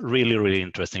 It was really, really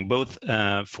interesting, both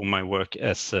for my work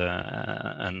as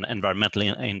an environmental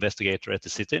investigator at the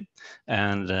city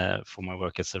and for my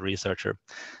work as a researcher.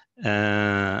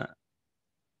 I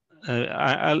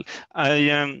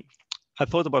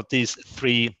thought about these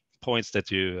 3 points that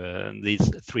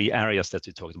these 3 areas that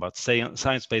you talked about: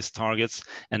 science-based targets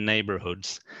and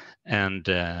neighborhoods and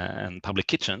public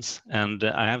kitchens. And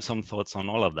I have some thoughts on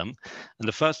all of them. And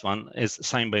the first one is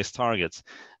science-based targets.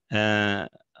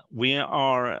 We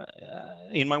are,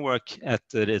 in my work at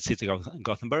the city of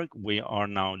Gothenburg, we are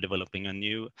now developing a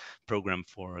new program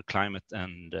for climate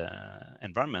and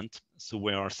environment. So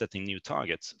we are setting new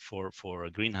targets for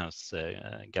greenhouse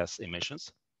gas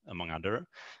emissions, among other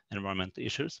environmental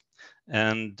issues.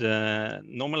 And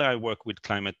normally I work with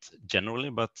climate generally,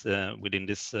 but within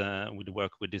this, with the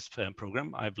work with this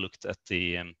program, I've looked at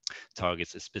the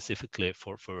targets specifically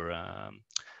for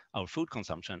our food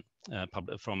consumption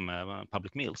from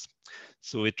public meals.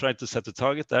 So we tried to set a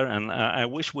target there, and I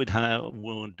wish would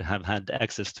have had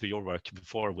access to your work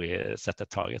before we set that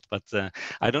target. But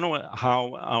I don't know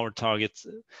how our targets,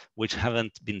 which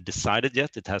haven't been decided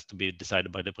yet, it has to be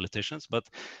decided by the politicians, but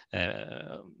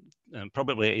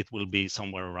probably it will be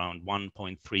somewhere around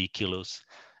 1.3 kilos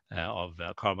of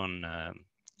carbon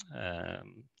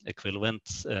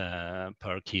equivalents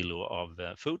per kilo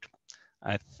of food.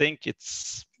 I think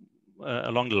it's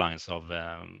along the lines of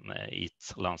Eat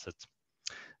Lancet.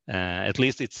 At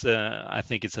least it's, I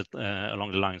think it's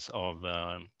along the lines of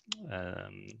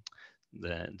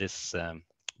this,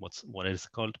 what is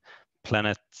it called?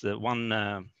 Planet,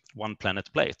 one planet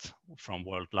plate from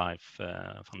World Life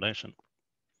Foundation.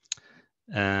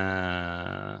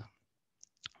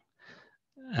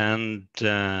 And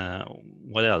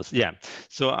what else? Yeah,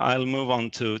 so I'll move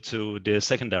on to the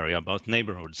second area about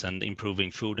neighborhoods and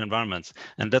improving food environments.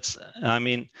 And that's, I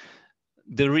mean,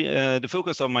 the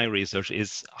focus of my research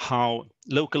is how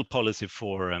local policy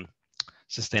for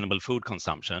sustainable food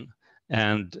consumption,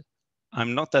 and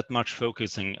I'm not that much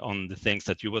focusing on the things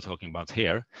that you were talking about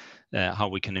here, how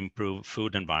we can improve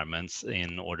food environments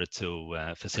in order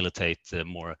to facilitate a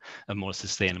more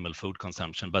sustainable food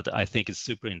consumption. But I think it's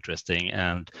super interesting,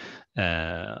 and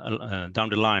down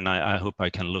the line, I hope I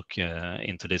can look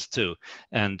into this too.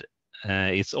 And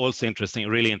it's also interesting,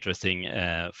 really interesting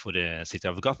for the city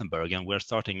of Gothenburg, and we're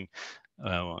starting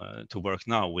to work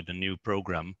now with a new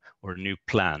program or a new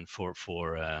plan for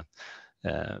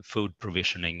food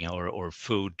provisioning or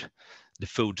the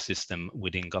food system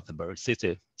within Gothenburg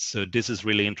city. So this is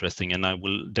really interesting, and I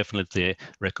will definitely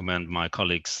recommend my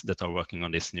colleagues that are working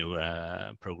on this new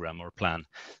program or plan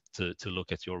to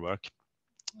look at your work.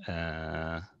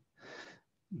 There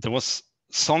was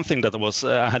something that was,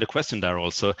 I had a question there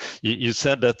also. You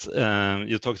said that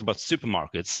you talked about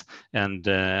supermarkets and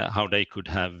how they could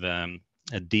have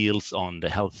deals on the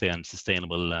healthy and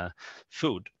sustainable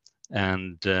food.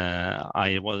 And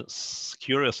I was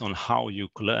curious on how you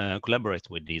collaborate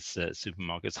with these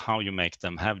supermarkets, how you make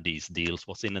them have these deals,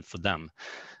 what's in it for them.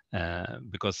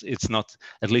 Because it's not,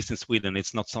 at least in Sweden,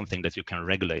 it's not something that you can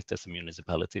regulate as a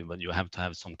municipality, but you have to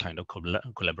have some kind of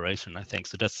collaboration, I think.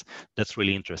 So that's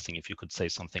really interesting. If you could say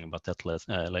something about that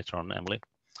later on, Emily.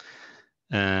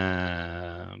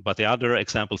 But the other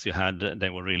examples you had, they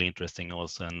were really interesting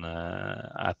also, and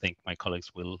I think my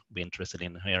colleagues will be interested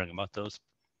in hearing about those.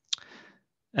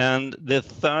 And the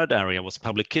third area was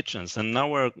public kitchens. And now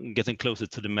we're getting closer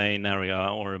to the main area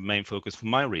or main focus for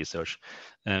my research,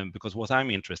 because what I'm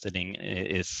interested in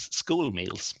is school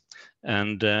meals.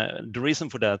 And the reason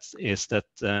for that is that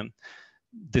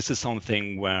this is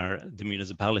something where the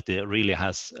municipality really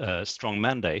has a strong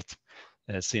mandate.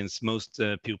 Since most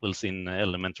pupils in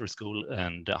elementary school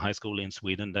and high school in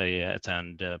Sweden, they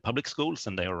attend public schools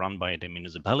and they are run by the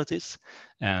municipalities.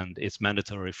 And it's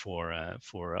mandatory for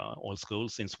all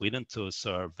schools in Sweden to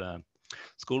serve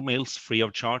school meals free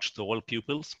of charge to all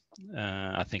pupils.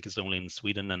 I think it's only in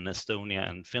Sweden and Estonia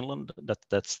and Finland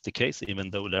that's the case, even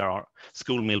though there are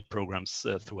school meal programs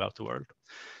throughout the world.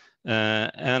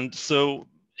 And so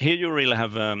here you really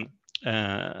have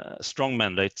strong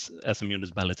mandate as a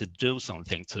municipality to do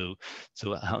something to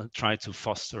try to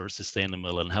foster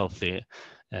sustainable and healthy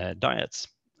diets.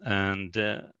 And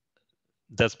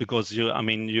that's because you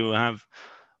have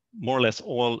more or less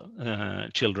all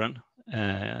children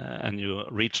and you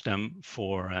reach them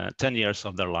for 10 years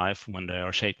of their life when they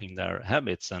are shaping their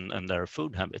habits and their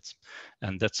food habits.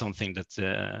 And that's something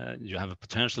that you have a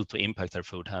potential to impact their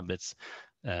food habits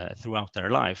throughout their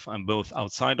life, and both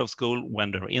outside of school when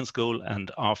they're in school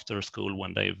and after school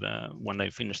when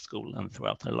they've finished school and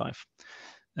throughout their life.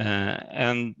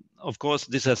 And of course,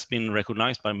 this has been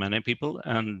recognized by many people,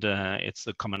 and it's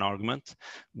a common argument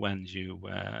when you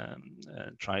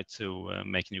try to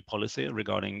make new policy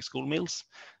regarding school meals.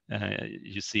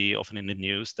 You see often in the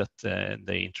news that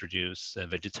they introduce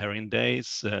vegetarian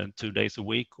days, 2 days a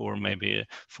week, or maybe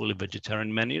fully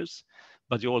vegetarian menus.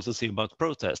 But you also see about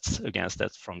protests against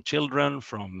that from children,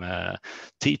 from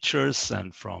teachers,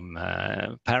 and from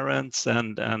parents,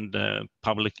 and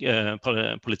public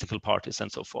political parties,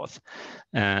 and so forth.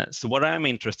 So what I'm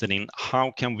interested in,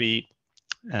 how can we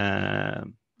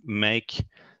make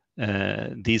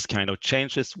these kind of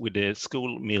changes with the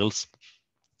school meals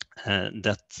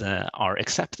that are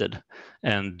accepted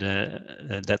and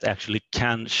that actually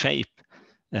can shape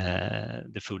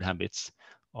the food habits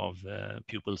of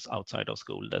pupils outside of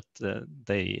school, that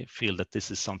they feel that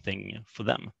this is something for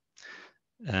them.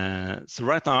 So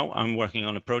right now I'm working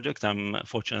on a project. I'm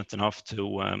fortunate enough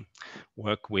to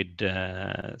work with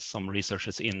some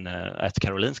researchers at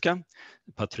Karolinska,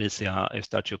 Patricia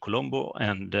Eustacio Colombo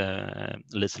and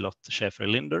Liselott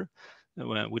Schäfer-Linder,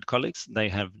 with colleagues. They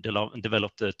have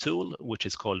developed a tool which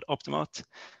is called Optimat,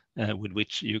 with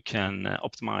which you can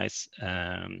optimize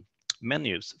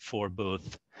menus for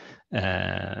both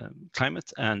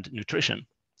climate and nutrition.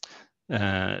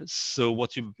 So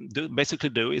what you basically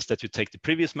do is that you take the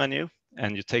previous menu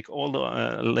and you take all the,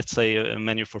 let's say a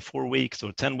menu for 4 weeks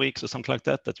or 10 weeks or something like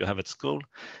that you have at school,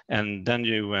 and then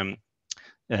you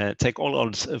take all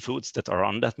of the foods that are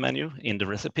on that menu in the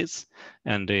recipes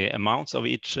and the amounts of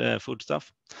each food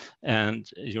stuff, and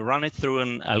you run it through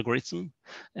an algorithm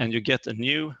and you get a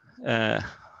new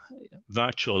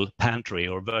virtual pantry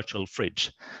or virtual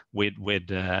fridge with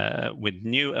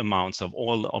new amounts of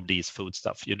all of these food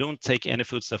stuff. You don't take any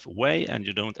food stuff away and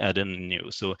you don't add any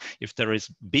new. So if there is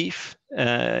beef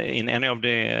in any of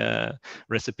the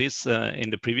recipes in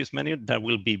the previous menu, there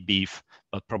will be beef,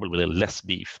 but probably less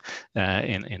beef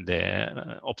in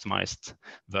the optimized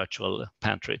virtual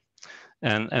pantry.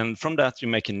 And from that you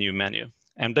make a new menu.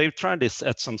 And they've tried this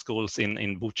at some schools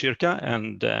in Botkyrka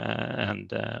and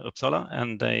Uppsala,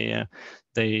 and they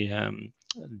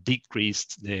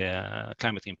decreased the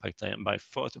climate impact by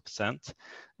 40%,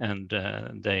 and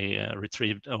they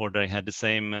retrieved, or they had the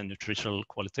same nutritional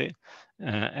quality,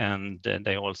 and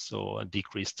they also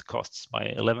decreased costs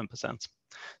by 11%.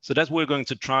 So that we're going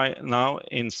to try now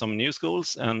in some new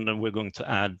schools, and we're going to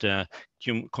add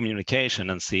communication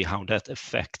and see how that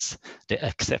affects the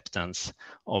acceptance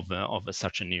of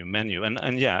such a new menu.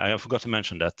 And yeah, I forgot to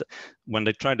mention that when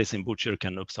they tried this in Botkyrka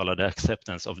and Uppsala, the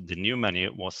acceptance of the new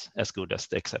menu was as good as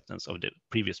the acceptance of the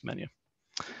previous menu.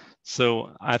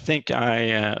 So I think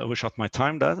I overshot my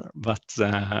time there, but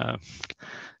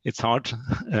it's hard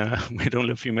with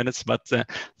only a few minutes. But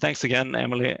thanks again,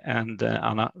 Emily and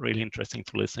Anna. Really interesting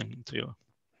to listen to you.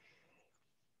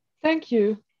 Thank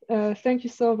you. Thank you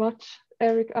so much,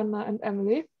 Eric, Anna, and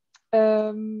Emily.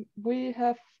 We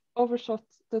have overshot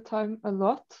the time a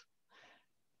lot.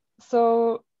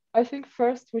 So I think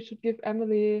first we should give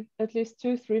Emily at least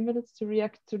 2-3 minutes to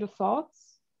react to the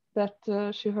thoughts that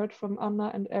she heard from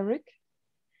Anna and Eric.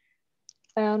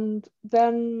 And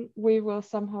then we will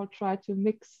somehow try to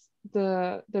mix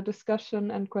the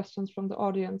discussion and questions from the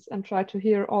audience and try to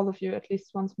hear all of you at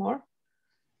least once more.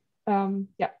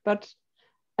 Yeah, but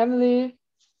Emily,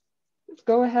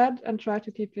 go ahead and try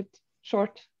to keep it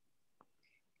short.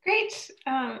 Great.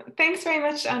 Thanks very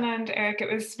much, Anna and Eric. It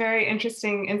was very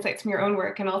interesting insights from your own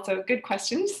work and also good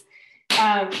questions.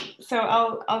 So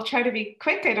I'll try to be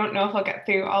quick. I don't know if I'll get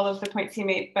through all of the points you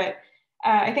made, but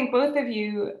I think both of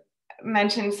you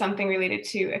mentioned something related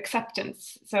to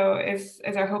acceptance. So is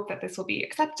our hope that this will be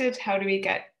accepted? How do we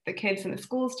get the kids in the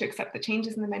schools to accept the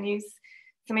changes in the menus?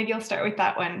 So maybe I'll start with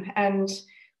that one. And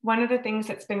one of the things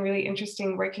that's been really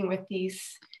interesting working with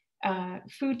these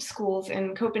food schools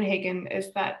in Copenhagen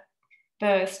is that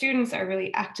the students are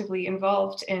really actively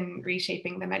involved in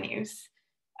reshaping the menus.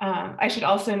 I should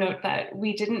also note that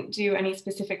we didn't do any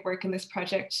specific work in this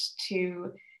project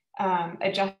to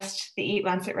adjust the Eat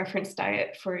Lancet reference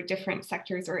diet for different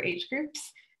sectors or age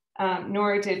groups,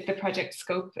 nor did the project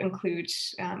scope include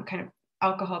kind of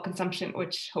alcohol consumption,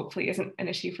 which hopefully isn't an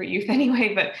issue for youth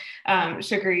anyway, but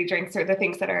sugary drinks are the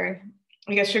things that are,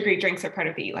 I guess sugary drinks are part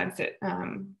of the Eat Lancet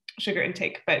sugar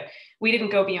intake, but we didn't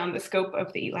go beyond the scope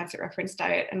of the Eat Lancet reference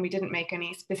diet, and we didn't make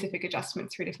any specific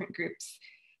adjustments for different groups.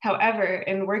 However,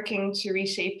 in working to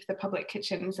reshape the public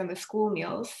kitchens and the school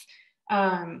meals,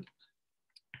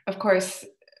 of course,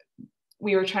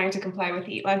 we were trying to comply with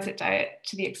the Eat Lancet diet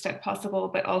to the extent possible,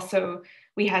 but also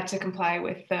we had to comply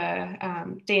with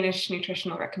the Danish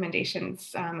nutritional recommendations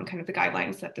and kind of the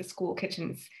guidelines that the school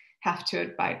kitchens have to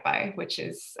abide by, which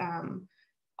is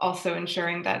also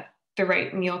ensuring that the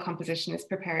right meal composition is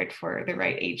prepared for the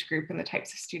right age group and the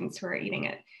types of students who are eating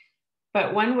it.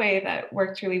 But one way that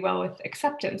worked really well with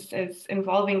acceptance is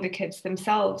involving the kids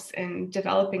themselves in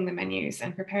developing the menus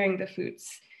and preparing the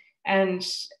foods. And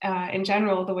in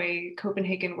general, the way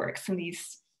Copenhagen works in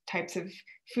these types of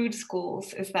food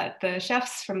schools is that the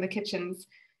chefs from the kitchens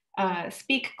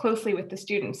speak closely with the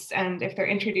students. And if they're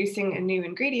introducing a new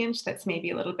ingredient that's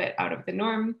maybe a little bit out of the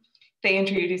norm, they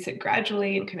introduce it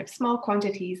gradually in kind of small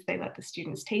quantities. They let the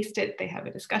students taste it. They have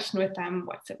a discussion with them.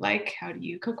 What's it like? How do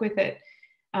you cook with it?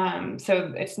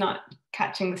 So it's not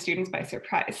catching the students by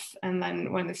surprise. And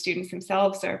then when the students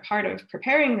themselves are part of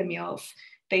preparing the meals,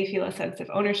 they feel a sense of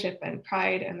ownership and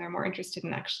pride, and they're more interested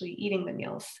in actually eating the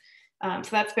meals. So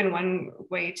that's been one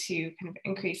way to kind of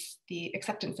increase the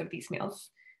acceptance of these meals.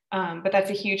 But that's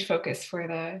a huge focus for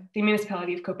the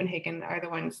municipality of Copenhagen are the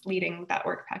ones leading that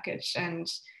work package, and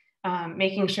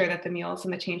making sure that the meals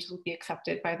and the changes will be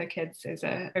accepted by the kids is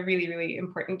a really, really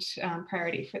important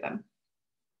priority for them.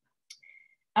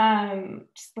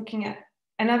 Just looking at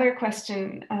another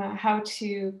question, how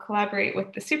to collaborate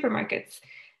with the supermarkets.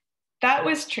 That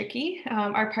was tricky.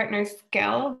 Our partners,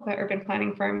 GAL, the urban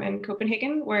planning firm in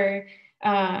Copenhagen, were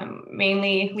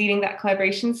mainly leading that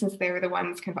collaboration, since they were the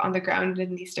ones kind of on the ground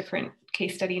in these different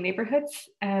case study neighborhoods.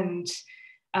 And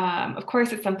of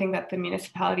course, it's something that the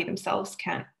municipality themselves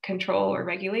can't control or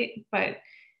regulate, but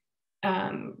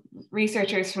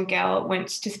researchers from GAL went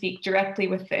to speak directly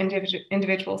with the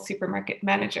individual supermarket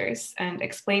managers and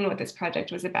explain what this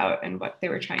project was about and what they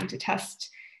were trying to test.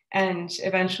 And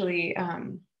eventually,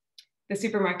 the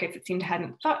supermarkets, it seemed,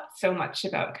 hadn't thought so much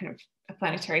about kind of a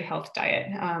planetary health diet,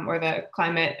 or the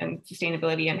climate and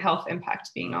sustainability and health impact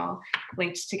being all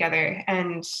linked together.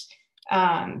 And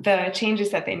the changes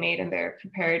that they made in their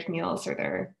prepared meals or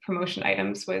their promotion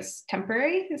items was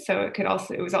temporary. So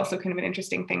it was also kind of an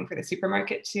interesting thing for the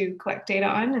supermarket to collect data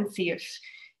on and see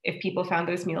if people found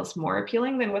those meals more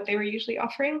appealing than what they were usually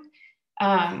offering.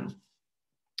 And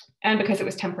because it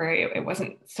was temporary, it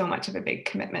wasn't so much of a big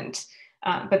commitment.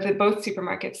 But both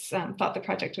supermarkets thought the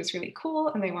project was really cool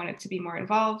and they wanted to be more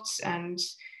involved. And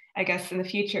I guess in the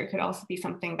future, it could also be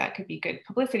something that could be good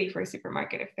publicity for a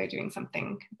supermarket if they're doing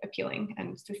something appealing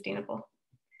and sustainable.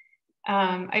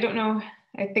 I don't know,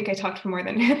 I think I talked for more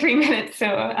than 3 minutes.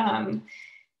 So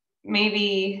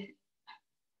maybe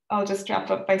I'll just wrap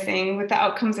up by saying, with the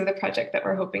outcomes of the project that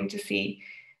we're hoping to see,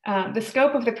 the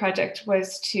scope of the project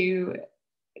was to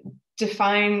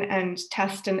define and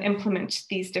test and implement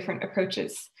these different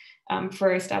approaches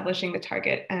for establishing the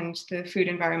target and the food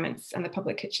environments and the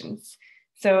public kitchens.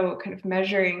 So kind of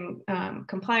measuring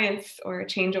compliance or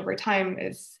change over time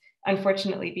is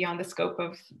unfortunately beyond the scope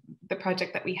of the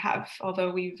project that we have,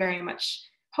 although we very much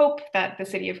hope that the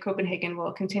city of Copenhagen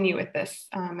will continue with this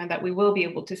and that we will be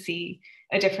able to see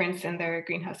a difference in their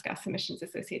greenhouse gas emissions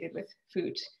associated with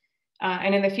food.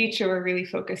 And in the future, we're really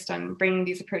focused on bringing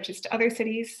these approaches to other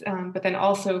cities, but then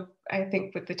also, I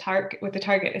think with the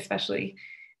target especially,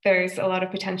 there's a lot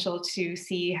of potential to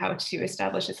see how to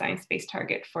establish a science-based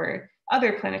target for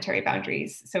other planetary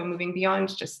boundaries. So moving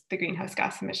beyond just the greenhouse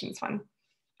gas emissions one,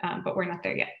 but we're not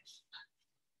there yet.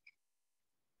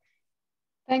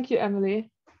 Thank you, Emily.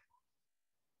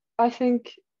 I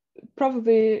think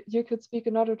probably you could speak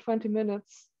another 20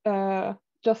 minutes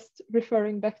just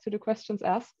referring back to the questions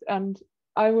asked, and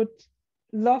I would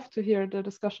love to hear the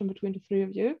discussion between the three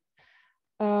of you.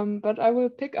 But I will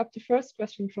pick up the first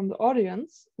question from the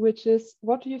audience, which is,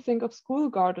 what do you think of school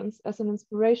gardens as an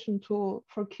inspiration tool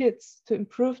for kids to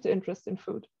improve the interest in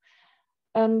food?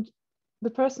 And the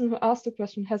person who asked the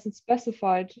question hasn't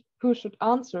specified who should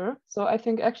answer. So I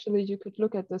think actually you could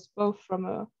look at this both from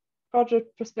a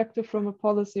project perspective, from a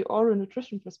policy or a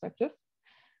nutrition perspective.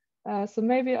 So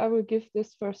maybe I will give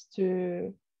this first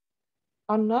to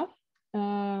Anna.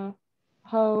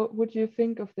 How would you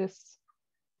think of this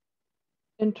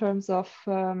in terms of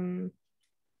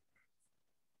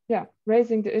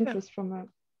raising the interest from a...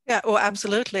 Yeah, well,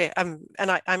 absolutely. And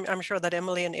I'm sure that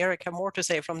Emily and Eric have more to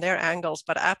say from their angles,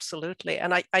 but absolutely.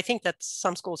 And I think that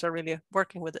some schools are really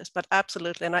working with this, but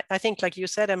absolutely. And I think, like you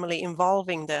said, Emily,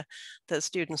 involving the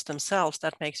students themselves,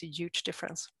 that makes a huge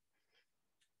difference.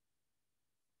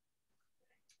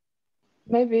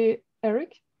 Maybe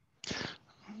Eric?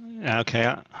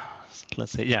 Okay,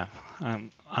 let's see. Yeah,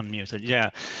 I'm unmuted. Yeah.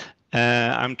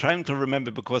 I'm trying to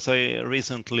remember because I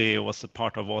recently was a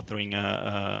part of authoring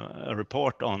a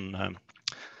report on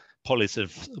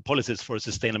policies for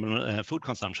sustainable food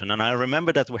consumption, and I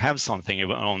remember that we have something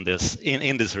on this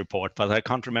in this report, but I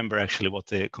can't remember actually what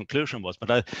the conclusion was.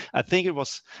 But I think it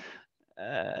was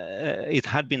it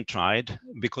had been tried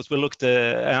because we looked.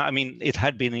 I mean, it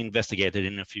had been investigated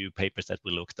in a few papers that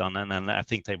we looked on, and I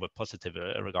think they were positive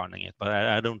regarding it, but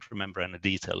I don't remember any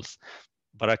details.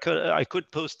 But I could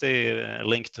post a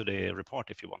link to the report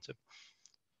if you want to.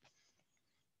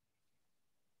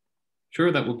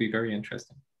 Sure, that would be very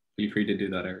interesting. Feel free to do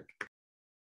that, Eric.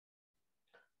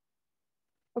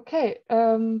 Okay,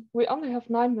 we only have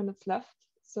 9 minutes left.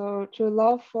 So to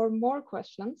allow for more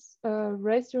questions,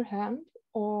 raise your hand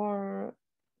or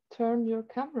turn your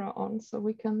camera on so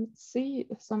we can see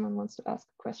if someone wants to ask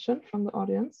a question from the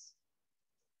audience.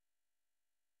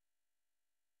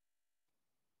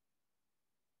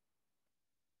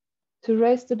 To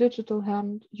raise the digital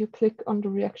hand, you click on the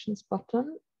reactions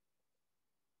button.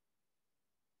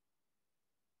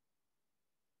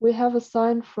 We have a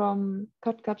sign from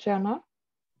Katka.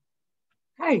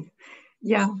 Hi,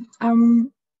 yeah, I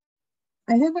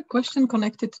have a question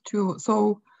connected to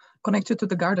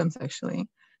the gardens actually,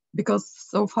 because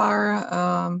so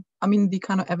far, I mean, the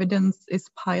kind of evidence is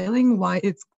piling why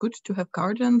it's good to have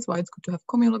gardens, why it's good to have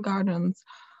communal gardens,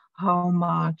 how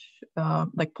much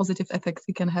like positive effects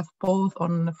it can have both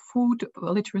on food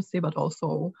literacy, but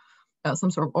also some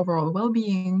sort of overall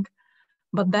well-being.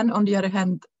 But then on the other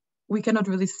hand, we cannot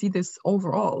really see this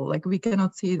overall, like we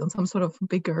cannot see it on some sort of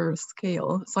bigger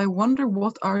scale. So I wonder,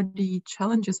 what are the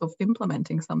challenges of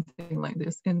implementing something like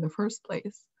this in the first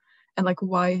place? And like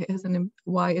why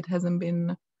it hasn't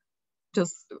been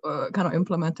just kind of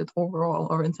implemented overall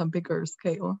or in some bigger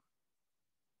scale?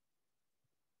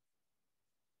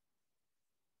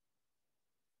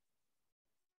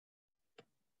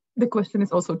 The question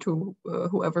is also to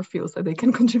whoever feels that they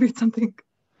can contribute something.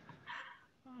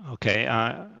 Okay,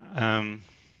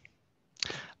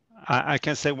 I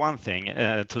can say one thing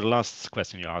to the last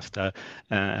question you asked,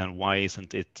 and why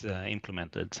isn't it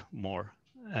implemented more?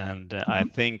 And I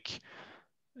think,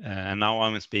 and now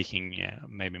I'm speaking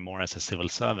maybe more as a civil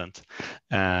servant,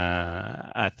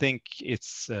 I think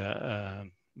it's a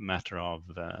matter of,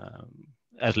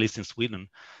 at least in Sweden,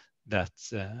 that,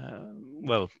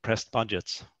 well, pressed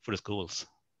budgets for the schools.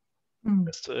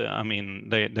 I mean,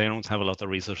 they don't have a lot of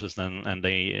resources and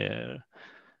they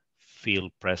feel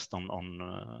pressed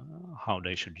on how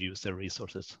they should use their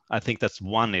resources. I think that's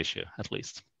one issue, at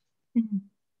least.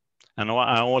 And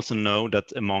I also know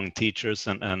that among teachers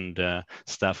and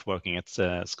staff working at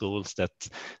schools, that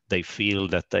they feel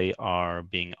that they are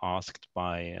being asked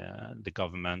by the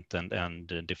government and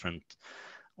different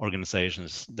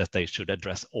organizations that they should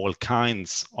address all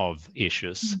kinds of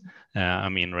issues. I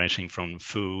mean, ranging from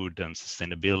food and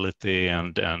sustainability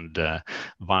and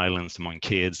violence among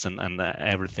kids, and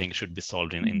everything should be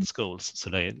solved in schools.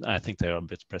 So I think they are a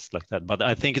bit pressed like that. But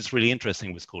I think it's really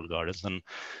interesting with school gardens,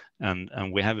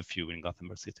 and we have a few in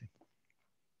Gothenburg City.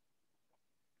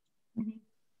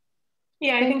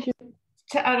 Yeah, I think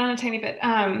to add on a tiny bit,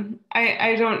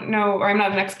 I don't know, or I'm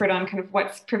not an expert on kind of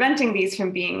what's preventing these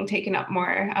from being taken up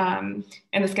more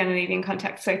in the Scandinavian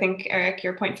context. So I think, Eric,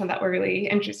 your points on that were really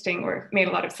interesting or made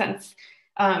a lot of sense.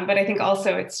 But I think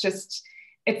also it's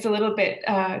a little bit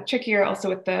trickier also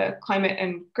with the climate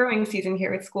and growing season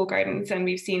here with school gardens. And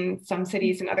we've seen some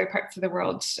cities in other parts of the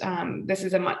world, this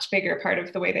is a much bigger part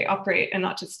of the way they operate, and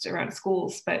not just around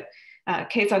schools, but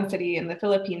Quezon City in the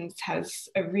Philippines has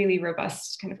a really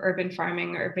robust kind of urban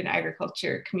farming, urban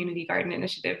agriculture, community garden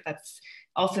initiative that's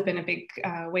also been a big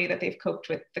way that they've coped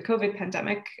with the COVID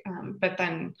pandemic. But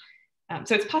then,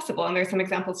 so it's possible, and there's some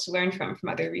examples to learn from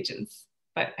other regions.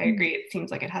 But I agree, it seems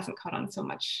like it hasn't caught on so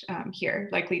much here,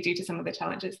 likely due to some of the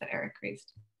challenges that Eric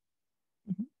raised.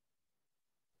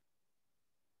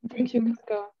 Thank you,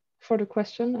 Katka, for the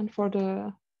question and for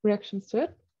the reactions to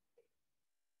it.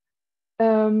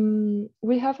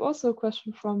 We have also a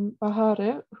question from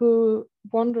Bahare, who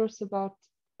wonders about,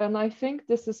 and I think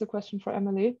this is a question for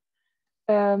Emily,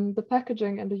 the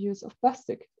packaging and the use of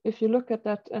plastic. If you look at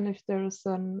that, and if there is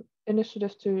an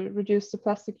initiative to reduce the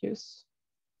plastic use.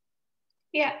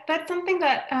 Yeah, that's something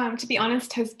that, to be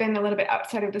honest, has been a little bit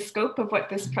outside of the scope of what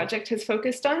this project has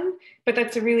focused on, but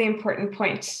that's a really important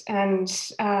point. And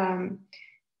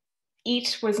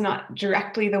EAT was not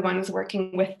directly the ones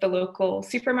working with the local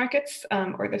supermarkets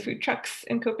or the food trucks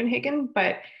in Copenhagen,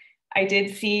 but I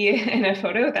did see in a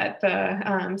photo that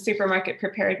the supermarket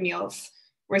prepared meals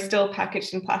were still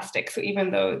packaged in plastic. So even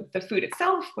though the food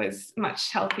itself was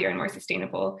much healthier and more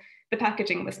sustainable, the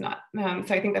packaging was not.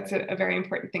 So I think that's a very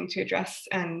important thing to address.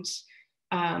 And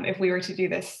if we were to do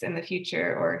this in the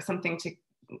future, or something to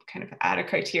kind of add a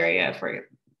criteria for,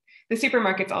 the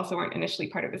supermarkets also weren't initially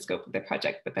part of the scope of the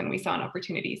project, but then we saw an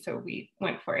opportunity, so we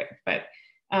went for it. But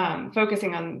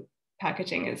focusing on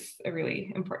packaging is a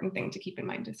really important thing to keep in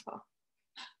mind as well.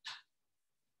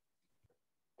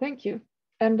 Thank you.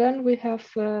 And then we have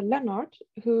Leonard,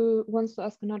 who wants to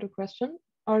ask another question.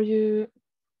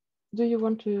 Do you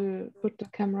want to put the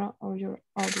camera or your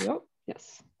audio?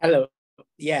 Yes. Hello.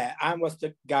 Yeah, I was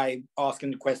the guy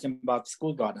asking the question about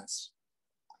school gardens.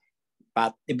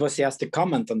 But it was just a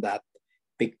comment on that,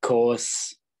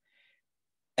 because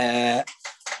I'm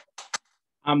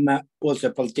also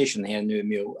a politician here in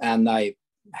Umeå, and I'm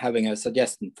having a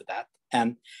suggestion for that.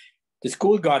 And the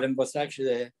school garden was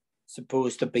actually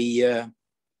supposed to be a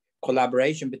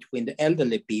collaboration between the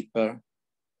elderly people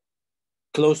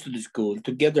close to the school,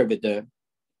 together with the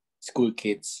school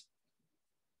kids,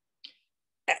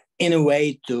 in a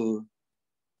way to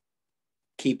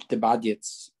keep the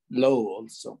budgets low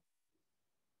also.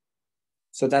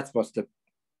 So that was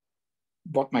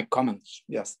what my comments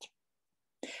just.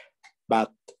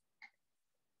 But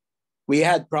we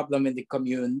had problem in the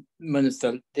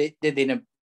municipal.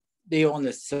 They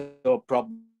only saw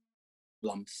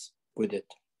problems with it.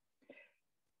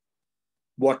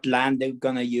 What land they're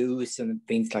gonna use and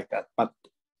things like that. But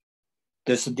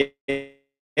the suggestion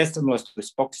was to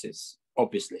use boxes,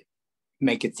 obviously.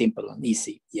 Make it simple and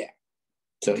easy, yeah.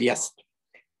 So yes,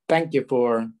 thank you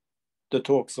for the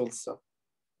talks also.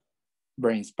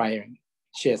 Very inspiring.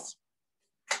 Cheers.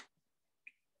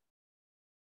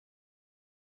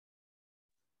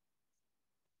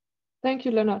 Thank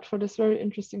you, Leonard, for this very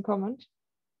interesting comment.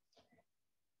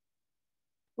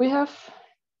 We have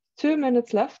 2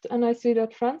 minutes left, and I see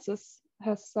that Francis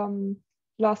has some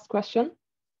last question,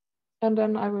 and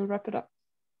then I will wrap it up.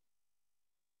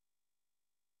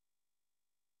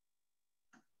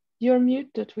 You're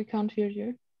muted, we can't hear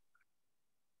you.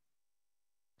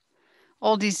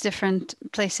 All these different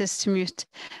places to mute.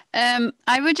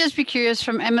 I would just be curious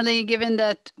from Emily, given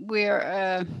that we're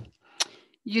a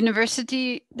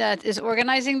university that is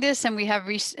organizing this and we have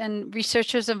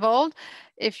researchers involved,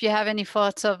 if you have any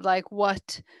thoughts of like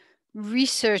what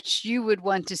research you would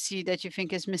want to see that you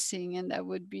think is missing and that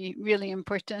would be really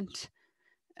important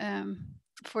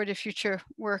for the future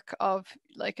work of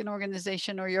like an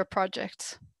organization or your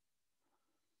projects.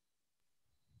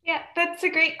 Yeah, that's a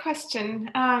great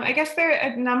question. I guess there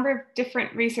are a number of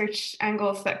different research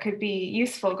angles that could be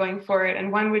useful going forward.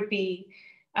 And one would be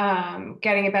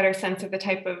getting a better sense of the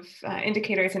type of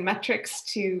indicators and metrics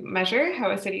to measure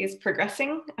how a city is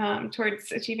progressing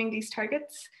towards achieving these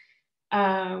targets.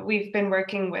 We've been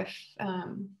working with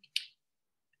the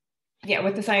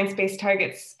science-based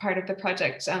targets part of the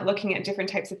project, looking at different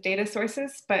types of data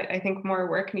sources, but I think more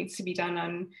work needs to be done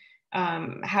on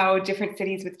how different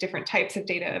cities with different types of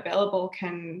data available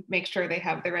can make sure they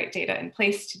have the right data in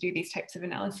place to do these types of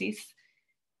analyses.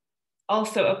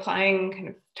 Also applying kind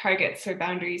of targets or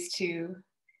boundaries to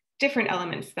different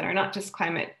elements that are not just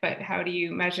climate, but how do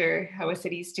you measure how a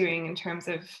city is doing in terms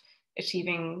of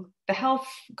achieving the health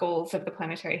goals of the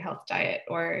planetary health diet,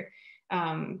 or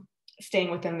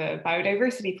staying within the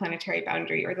biodiversity planetary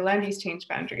boundary or the land use change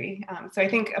boundary. So I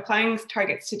think applying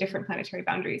targets to different planetary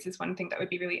boundaries is one thing that would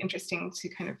be really interesting to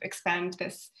kind of expand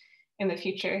this in the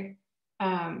future.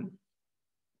 And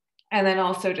then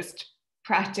also just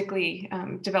practically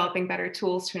developing better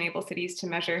tools to enable cities to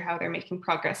measure how they're making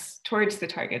progress towards the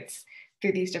targets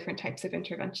through these different types of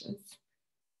interventions.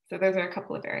 So those are a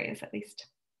couple of areas at least.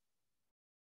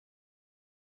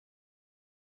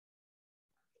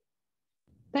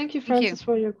 Thank you, Francis,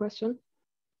 for your question.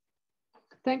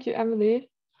 Thank you, Emily.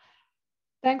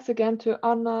 Thanks again to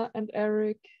Anna and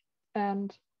Eric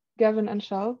and Gavin and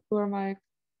Shell, who are my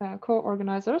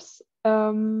co-organizers.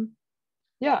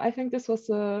 Yeah, I think this was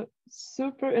a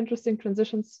super interesting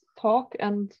transitions talk,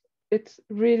 and it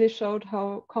really showed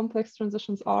how complex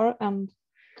transitions are. And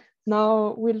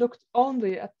now we looked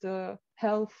only at the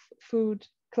health, food,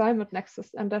 climate nexus,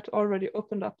 and that already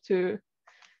opened up to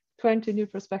 20 new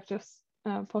perspectives.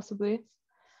 Possibly.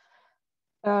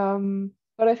 But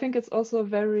I think it's also a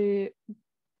very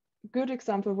good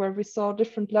example where we saw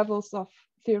different levels of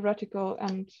theoretical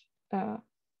and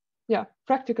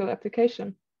practical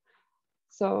application.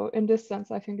 So in this sense,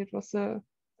 I think it was a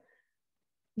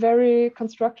very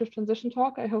constructive transition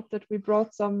talk. I hope that we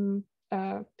brought some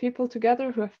people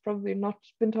together who have probably not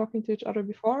been talking to each other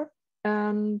before.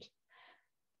 And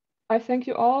I thank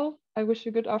you all. I wish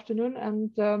you a good afternoon,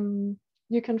 and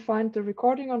you can find the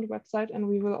recording on the website, and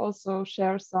we will also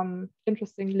share some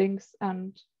interesting links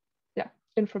and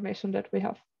information that we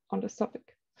have on this topic.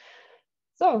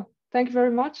 So thank you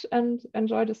very much and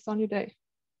enjoy the sunny day.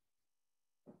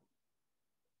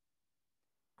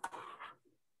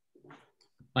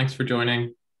 Thanks for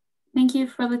joining. Thank you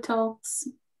for the talks.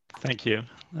 Thank you,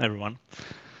 everyone.